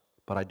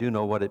 but I do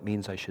know what it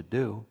means I should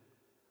do.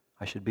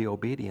 I should be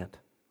obedient.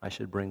 I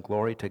should bring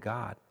glory to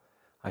God.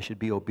 I should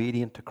be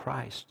obedient to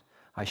Christ.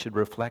 I should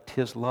reflect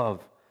His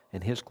love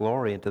and His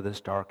glory into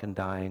this dark and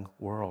dying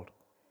world.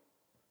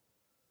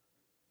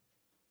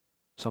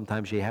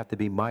 Sometimes you have to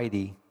be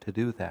mighty to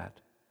do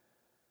that.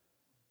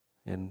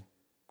 And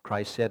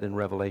Christ said in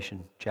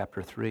Revelation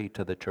chapter 3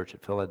 to the church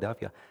at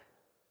Philadelphia,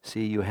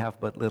 see, you have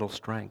but little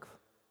strength.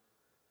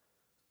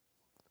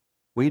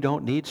 We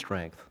don't need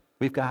strength.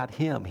 We've got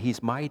Him.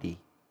 He's mighty.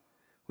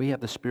 We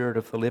have the Spirit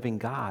of the living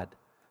God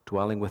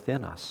dwelling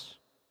within us.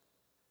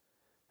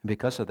 And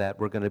because of that,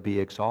 we're going to be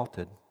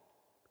exalted.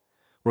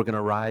 We're going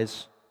to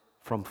rise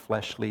from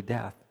fleshly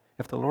death.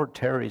 If the Lord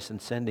tarries in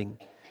sending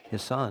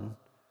His Son,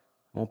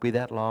 it won't be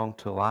that long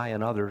till I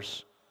and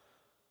others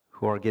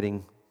who are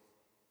getting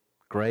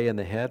gray in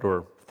the head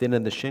or thin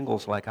in the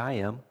shingles like I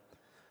am,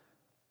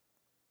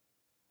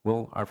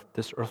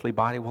 this earthly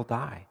body will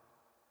die.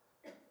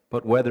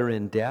 But whether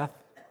in death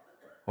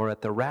or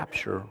at the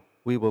rapture,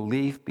 we will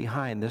leave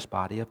behind this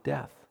body of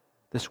death,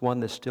 this one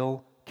that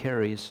still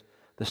carries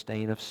the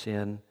stain of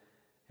sin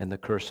and the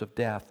curse of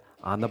death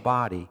on the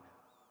body.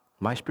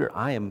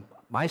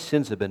 My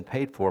sins have been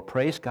paid for.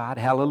 Praise God,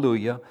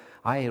 hallelujah.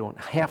 I don't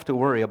have to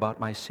worry about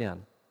my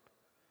sin,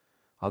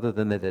 other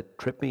than that it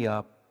trip me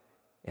up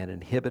and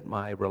inhibit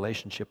my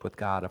relationship with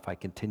God if I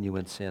continue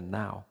in sin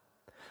now.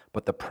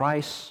 But the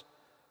price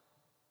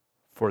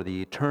for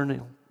the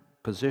eternal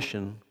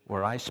position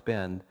where I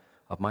spend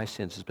of my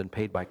sins has been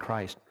paid by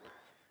Christ.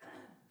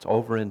 It's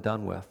over and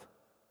done with.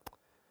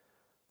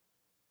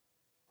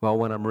 Well,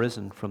 when I'm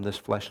risen from this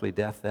fleshly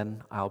death,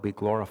 then I'll be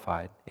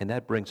glorified. And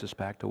that brings us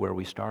back to where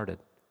we started.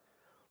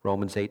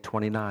 Romans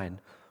 8:29.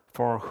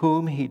 For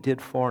whom He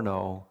did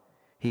foreknow,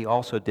 He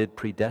also did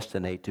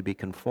predestinate to be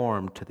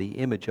conformed to the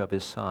image of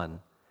His Son,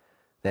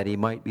 that He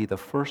might be the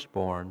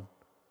firstborn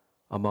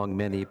among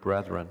many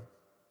brethren.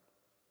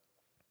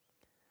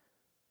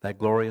 That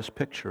glorious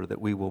picture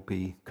that we will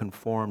be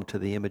conformed to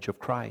the image of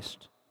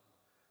Christ.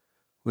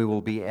 We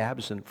will be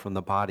absent from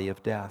the body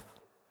of death.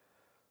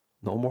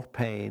 No more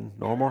pain,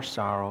 no more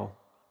sorrow,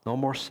 no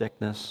more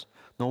sickness,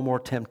 no more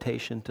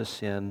temptation to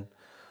sin,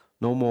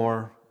 no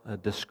more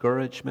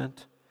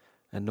discouragement,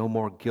 and no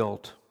more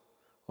guilt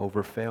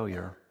over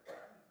failure.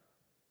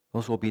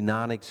 Those will be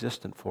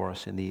non-existent for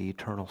us in the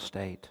eternal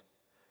state.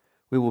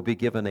 We will be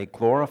given a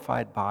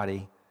glorified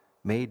body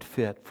made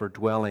fit for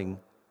dwelling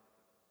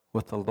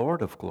with the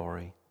Lord of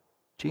glory,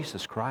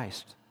 Jesus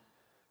Christ.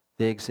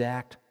 The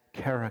exact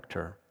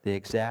character, the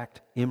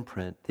exact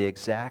imprint, the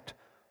exact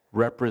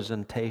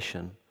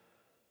representation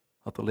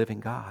of the living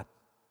God.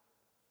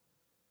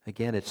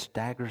 Again, it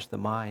staggers the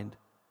mind.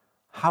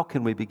 How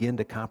can we begin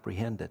to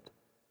comprehend it?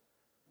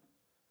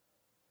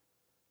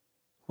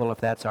 Well, if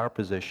that's our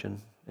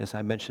position, as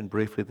I mentioned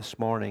briefly this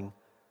morning,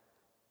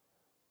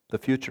 the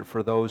future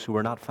for those who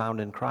are not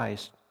found in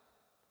Christ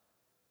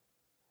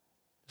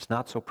is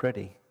not so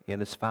pretty,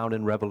 and it's found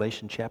in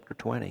Revelation chapter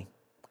 20.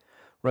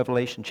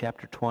 Revelation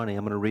chapter 20,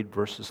 I'm going to read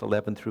verses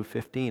 11 through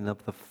 15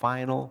 of the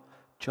final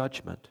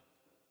judgment.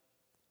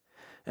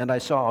 And I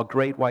saw a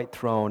great white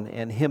throne,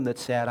 and Him that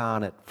sat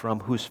on it,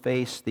 from whose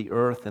face the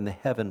earth and the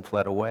heaven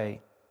fled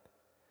away,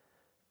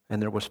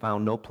 and there was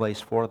found no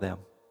place for them.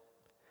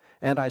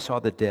 And I saw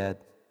the dead,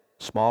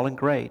 small and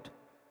great,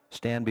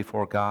 stand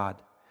before God,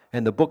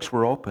 and the books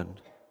were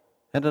opened,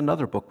 and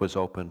another book was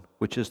opened,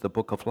 which is the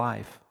book of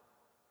life.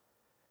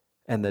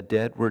 And the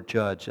dead were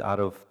judged out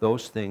of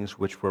those things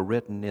which were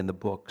written in the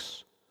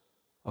books,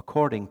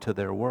 according to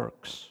their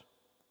works.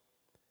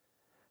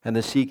 And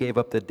the sea gave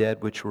up the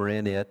dead which were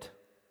in it,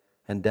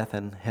 and death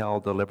and hell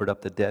delivered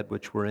up the dead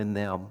which were in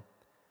them,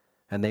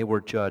 and they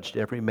were judged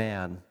every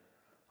man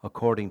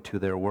according to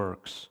their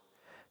works.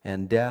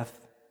 And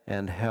death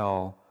and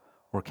hell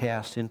were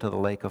cast into the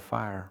lake of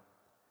fire.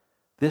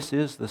 This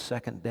is the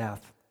second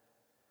death.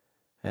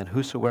 And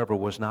whosoever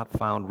was not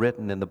found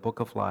written in the book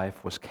of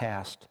life was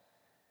cast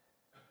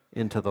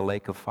into the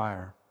lake of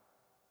fire.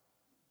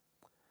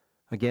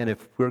 Again,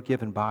 if we're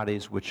given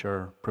bodies which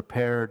are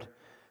prepared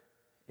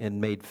and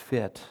made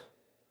fit,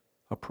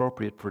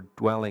 appropriate for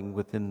dwelling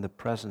within the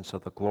presence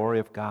of the glory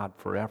of God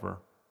forever,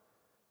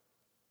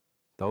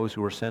 those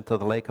who are sent to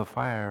the lake of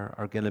fire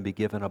are going to be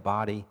given a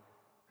body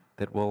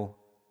that will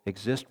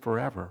exist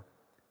forever.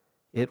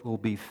 It will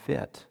be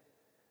fit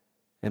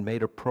and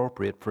made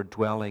appropriate for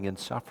dwelling and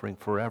suffering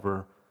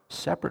forever,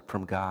 separate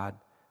from God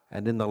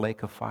and in the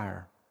lake of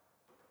fire.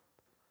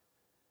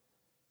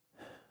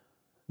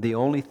 The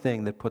only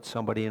thing that puts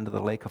somebody into the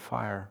lake of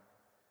fire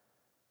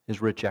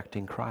is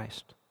rejecting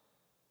Christ,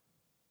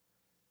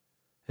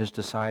 is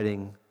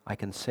deciding, I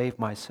can save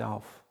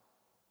myself.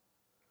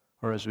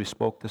 Or as we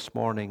spoke this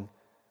morning,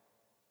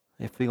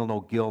 they feel no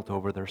guilt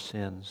over their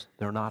sins.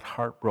 They're not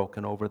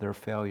heartbroken over their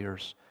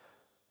failures.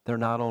 They're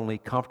not only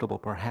comfortable,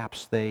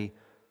 perhaps they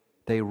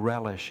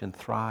relish and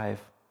thrive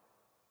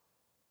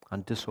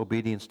on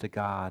disobedience to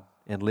God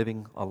and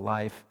living a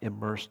life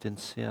immersed in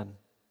sin.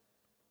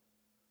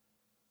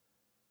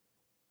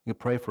 You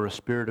pray for a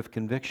spirit of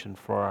conviction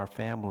for our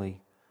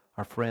family,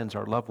 our friends,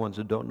 our loved ones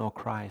who don't know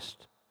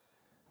Christ,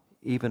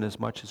 even as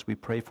much as we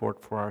pray for it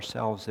for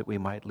ourselves, that we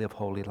might live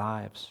holy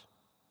lives.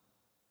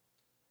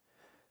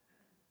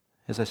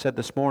 As I said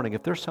this morning,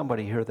 if there's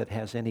somebody here that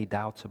has any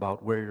doubts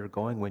about where you're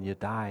going when you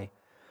die,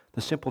 the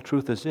simple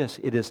truth is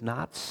this: it is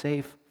not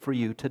safe for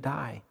you to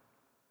die.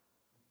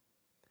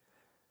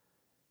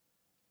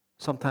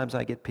 Sometimes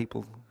I get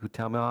people who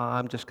tell me,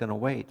 I'm just going to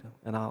wait.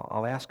 And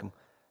I'll ask them,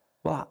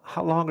 well,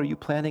 how long are you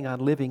planning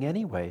on living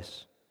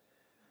anyways?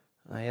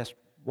 I asked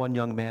one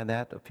young man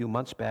that a few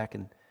months back,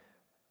 and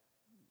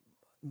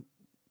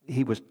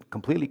he was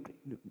completely,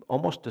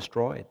 almost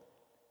destroyed.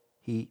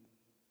 He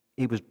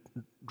was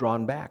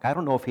drawn back. I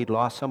don't know if he'd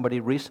lost somebody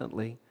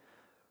recently,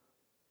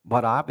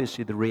 but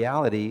obviously the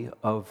reality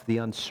of the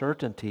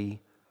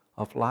uncertainty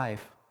of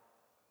life.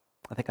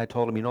 I think I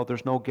told him,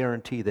 there's no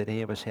guarantee that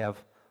any of us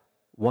have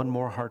one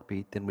more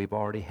heartbeat than we've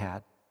already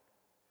had.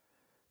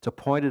 It's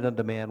appointed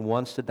unto man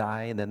once to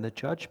die and then the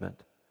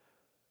judgment.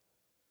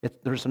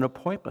 There's an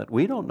appointment.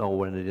 We don't know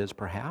when it is,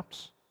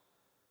 perhaps,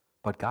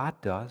 but God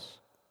does.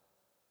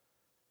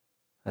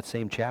 That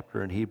same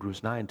chapter in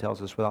Hebrews 9 tells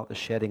us without the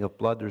shedding of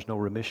blood, there's no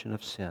remission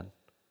of sin.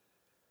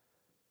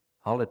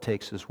 All it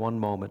takes is one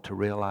moment to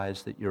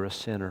realize that you're a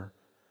sinner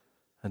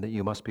and that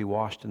you must be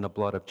washed in the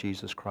blood of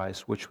Jesus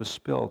Christ, which was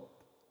spilled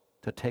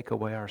to take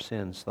away our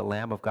sins, the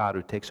Lamb of God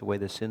who takes away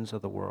the sins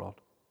of the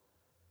world.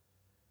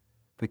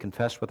 If we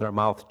confess with our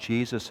mouth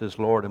Jesus is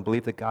Lord and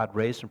believe that God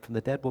raised him from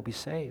the dead, we'll be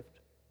saved.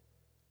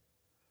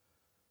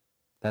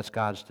 That's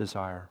God's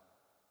desire.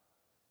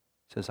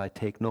 He says, I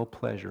take no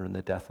pleasure in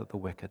the death of the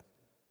wicked.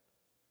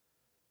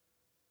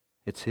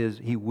 It's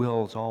he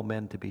wills all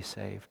men to be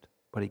saved,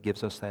 but he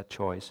gives us that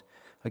choice.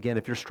 Again,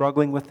 if you're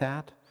struggling with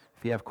that,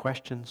 if you have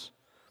questions,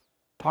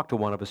 talk to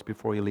one of us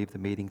before you leave the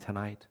meeting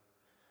tonight.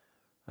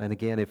 And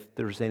again, if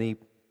there's any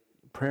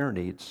prayer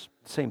needs,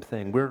 same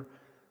thing.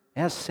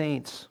 As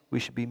saints, we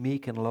should be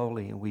meek and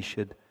lowly, and we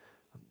should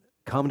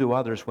come to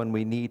others when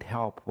we need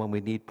help, when we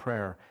need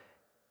prayer.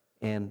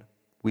 And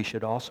we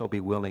should also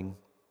be willing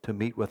to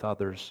meet with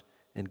others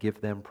and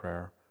give them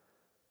prayer.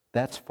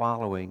 That's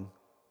following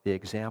the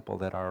example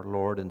that our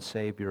Lord and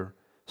Savior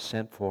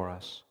sent for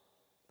us.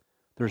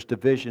 There's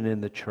division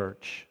in the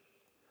church,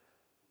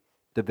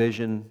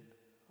 division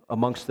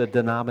amongst the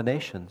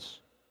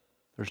denominations.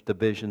 There's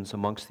divisions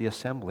amongst the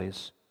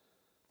assemblies.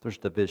 There's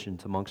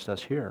divisions amongst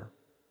us here.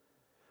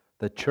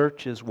 The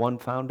church is one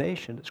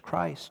foundation, it's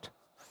Christ.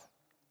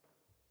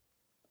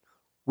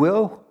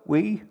 Will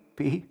we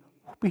be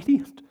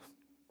obedient?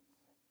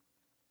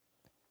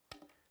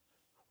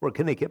 We're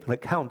going to give an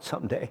account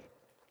someday.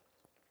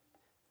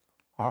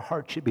 Our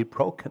heart should be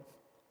broken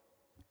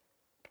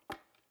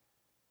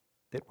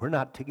that we're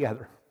not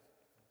together.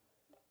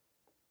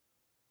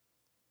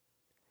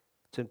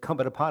 It's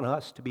incumbent upon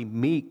us to be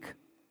meek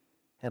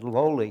and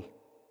lowly.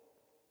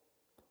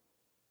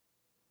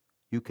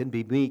 You can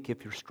be meek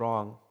if you're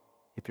strong.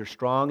 If you're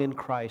strong in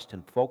Christ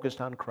and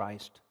focused on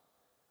Christ,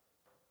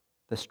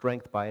 the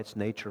strength by its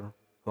nature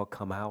will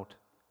come out.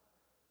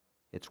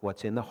 It's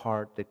what's in the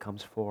heart that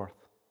comes forth.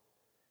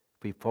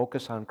 If we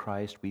focus on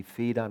Christ, we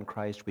feed on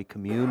Christ, we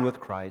commune with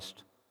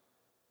Christ,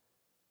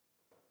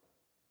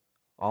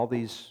 all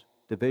these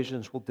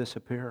divisions will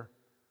disappear.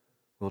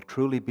 We'll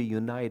truly be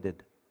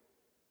united,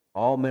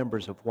 all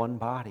members of one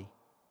body,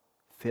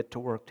 fit to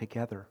work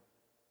together,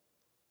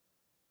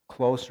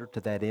 closer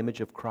to that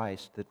image of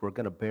Christ that we're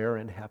going to bear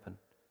in heaven.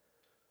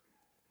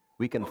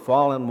 We can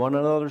fall on one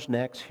another's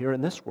necks here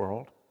in this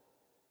world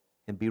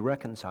and be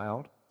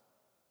reconciled,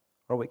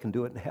 or we can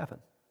do it in heaven.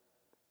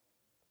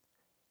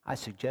 I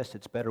suggest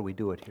it's better we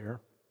do it here.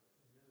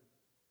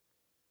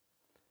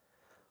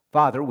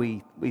 Father,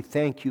 we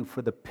thank you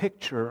for the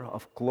picture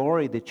of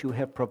glory that you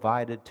have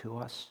provided to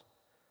us.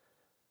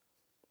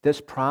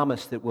 This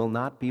promise that will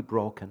not be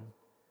broken,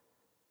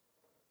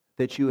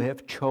 that you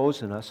have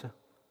chosen us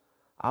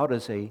out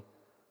as a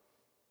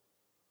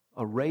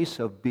race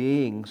of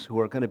beings who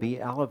are going to be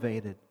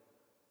elevated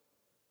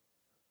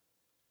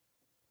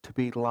to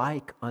be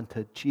like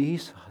unto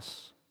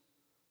Jesus,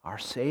 our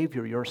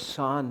Savior, your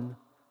Son,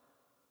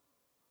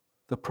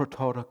 the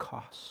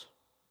Prototokos,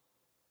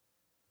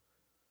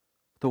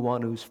 the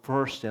one who's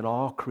first in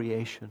all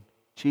creation,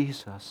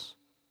 Jesus,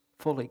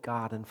 fully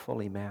God and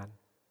fully man.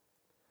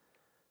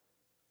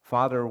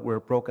 Father, we're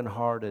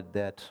brokenhearted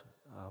that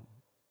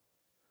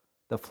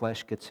the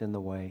flesh gets in the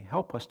way.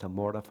 Help us to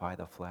mortify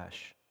the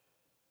flesh.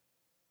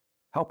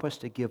 Help us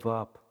to give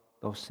up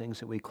those things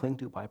that we cling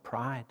to by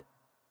pride,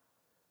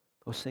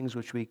 those things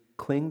which we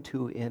cling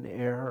to in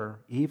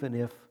error, even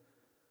if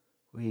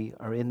we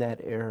are in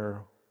that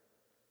error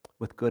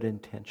with good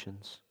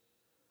intentions.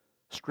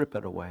 Strip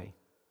it away.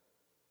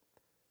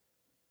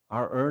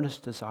 Our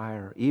earnest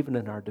desire, even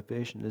in our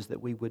division, is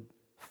that we would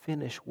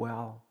finish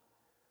well,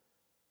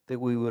 that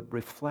we would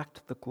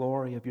reflect the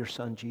glory of your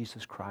Son,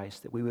 Jesus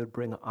Christ, that we would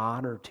bring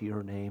honor to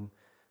your name,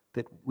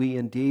 that we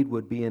indeed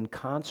would be in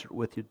concert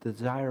with your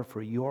desire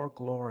for your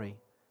glory.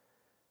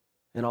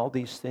 And all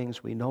these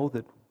things, we know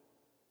that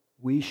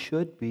we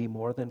should be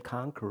more than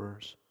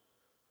conquerors.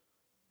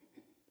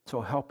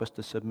 So help us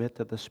to submit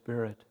to the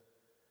Spirit,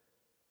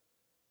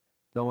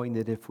 knowing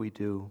that if we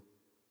do,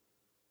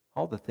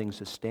 all the things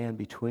that stand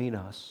between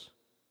us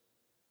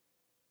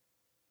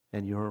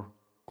and your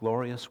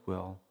glorious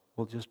will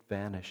just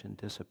vanish and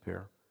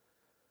disappear.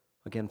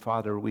 Again,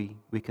 Father, we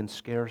can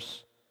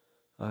scarce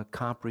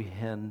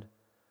comprehend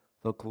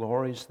the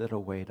glories that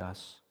await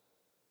us.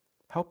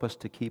 Help us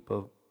to keep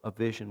a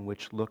vision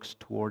which looks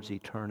towards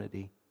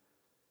eternity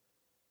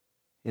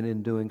And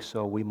in doing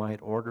so, we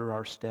might order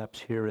our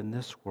steps here in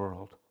this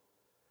world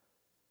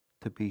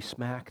to be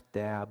smack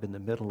dab in the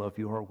middle of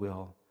your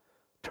will,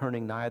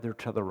 turning neither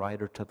to the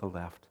right or to the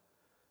left,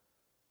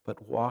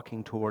 but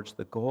walking towards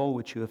the goal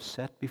which you have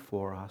set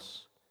before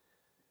us,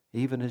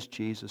 even as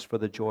Jesus, for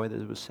the joy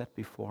that was set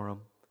before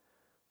him,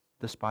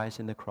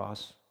 despising the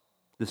cross,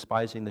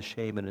 despising the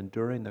shame and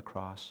enduring the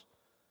cross,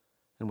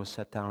 and was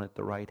set down at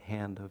the right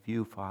hand of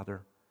you,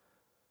 Father.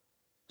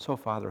 So,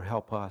 Father,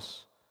 help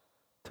us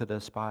to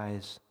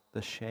despise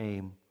the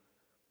shame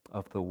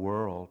of the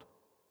world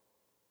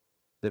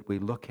that we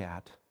look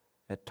at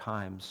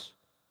times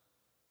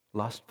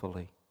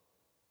lustfully.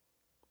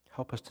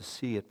 Help us to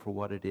see it for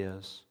what it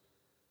is,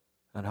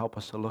 and help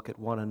us to look at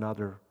one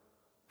another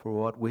for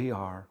what we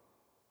are,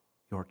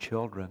 your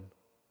children,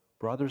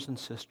 brothers and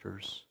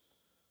sisters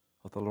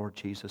of the Lord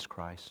Jesus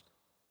Christ.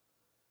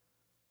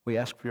 We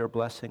ask for your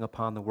blessing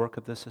upon the work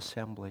of this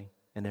assembly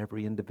and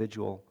every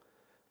individual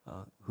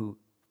who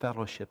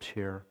fellowships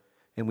here.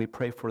 And we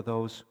pray for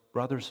those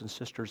brothers and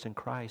sisters in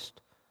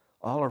Christ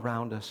all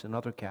around us in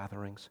other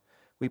gatherings.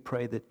 We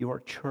pray that your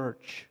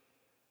church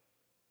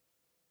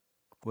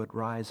would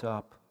rise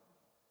up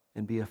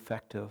and be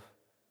effective,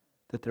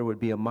 that there would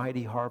be a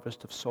mighty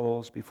harvest of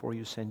souls before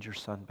you send your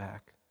Son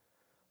back,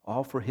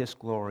 all for his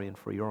glory and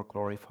for your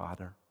glory,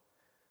 Father.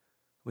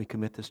 We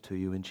commit this to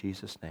you in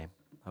Jesus' name.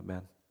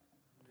 Amen.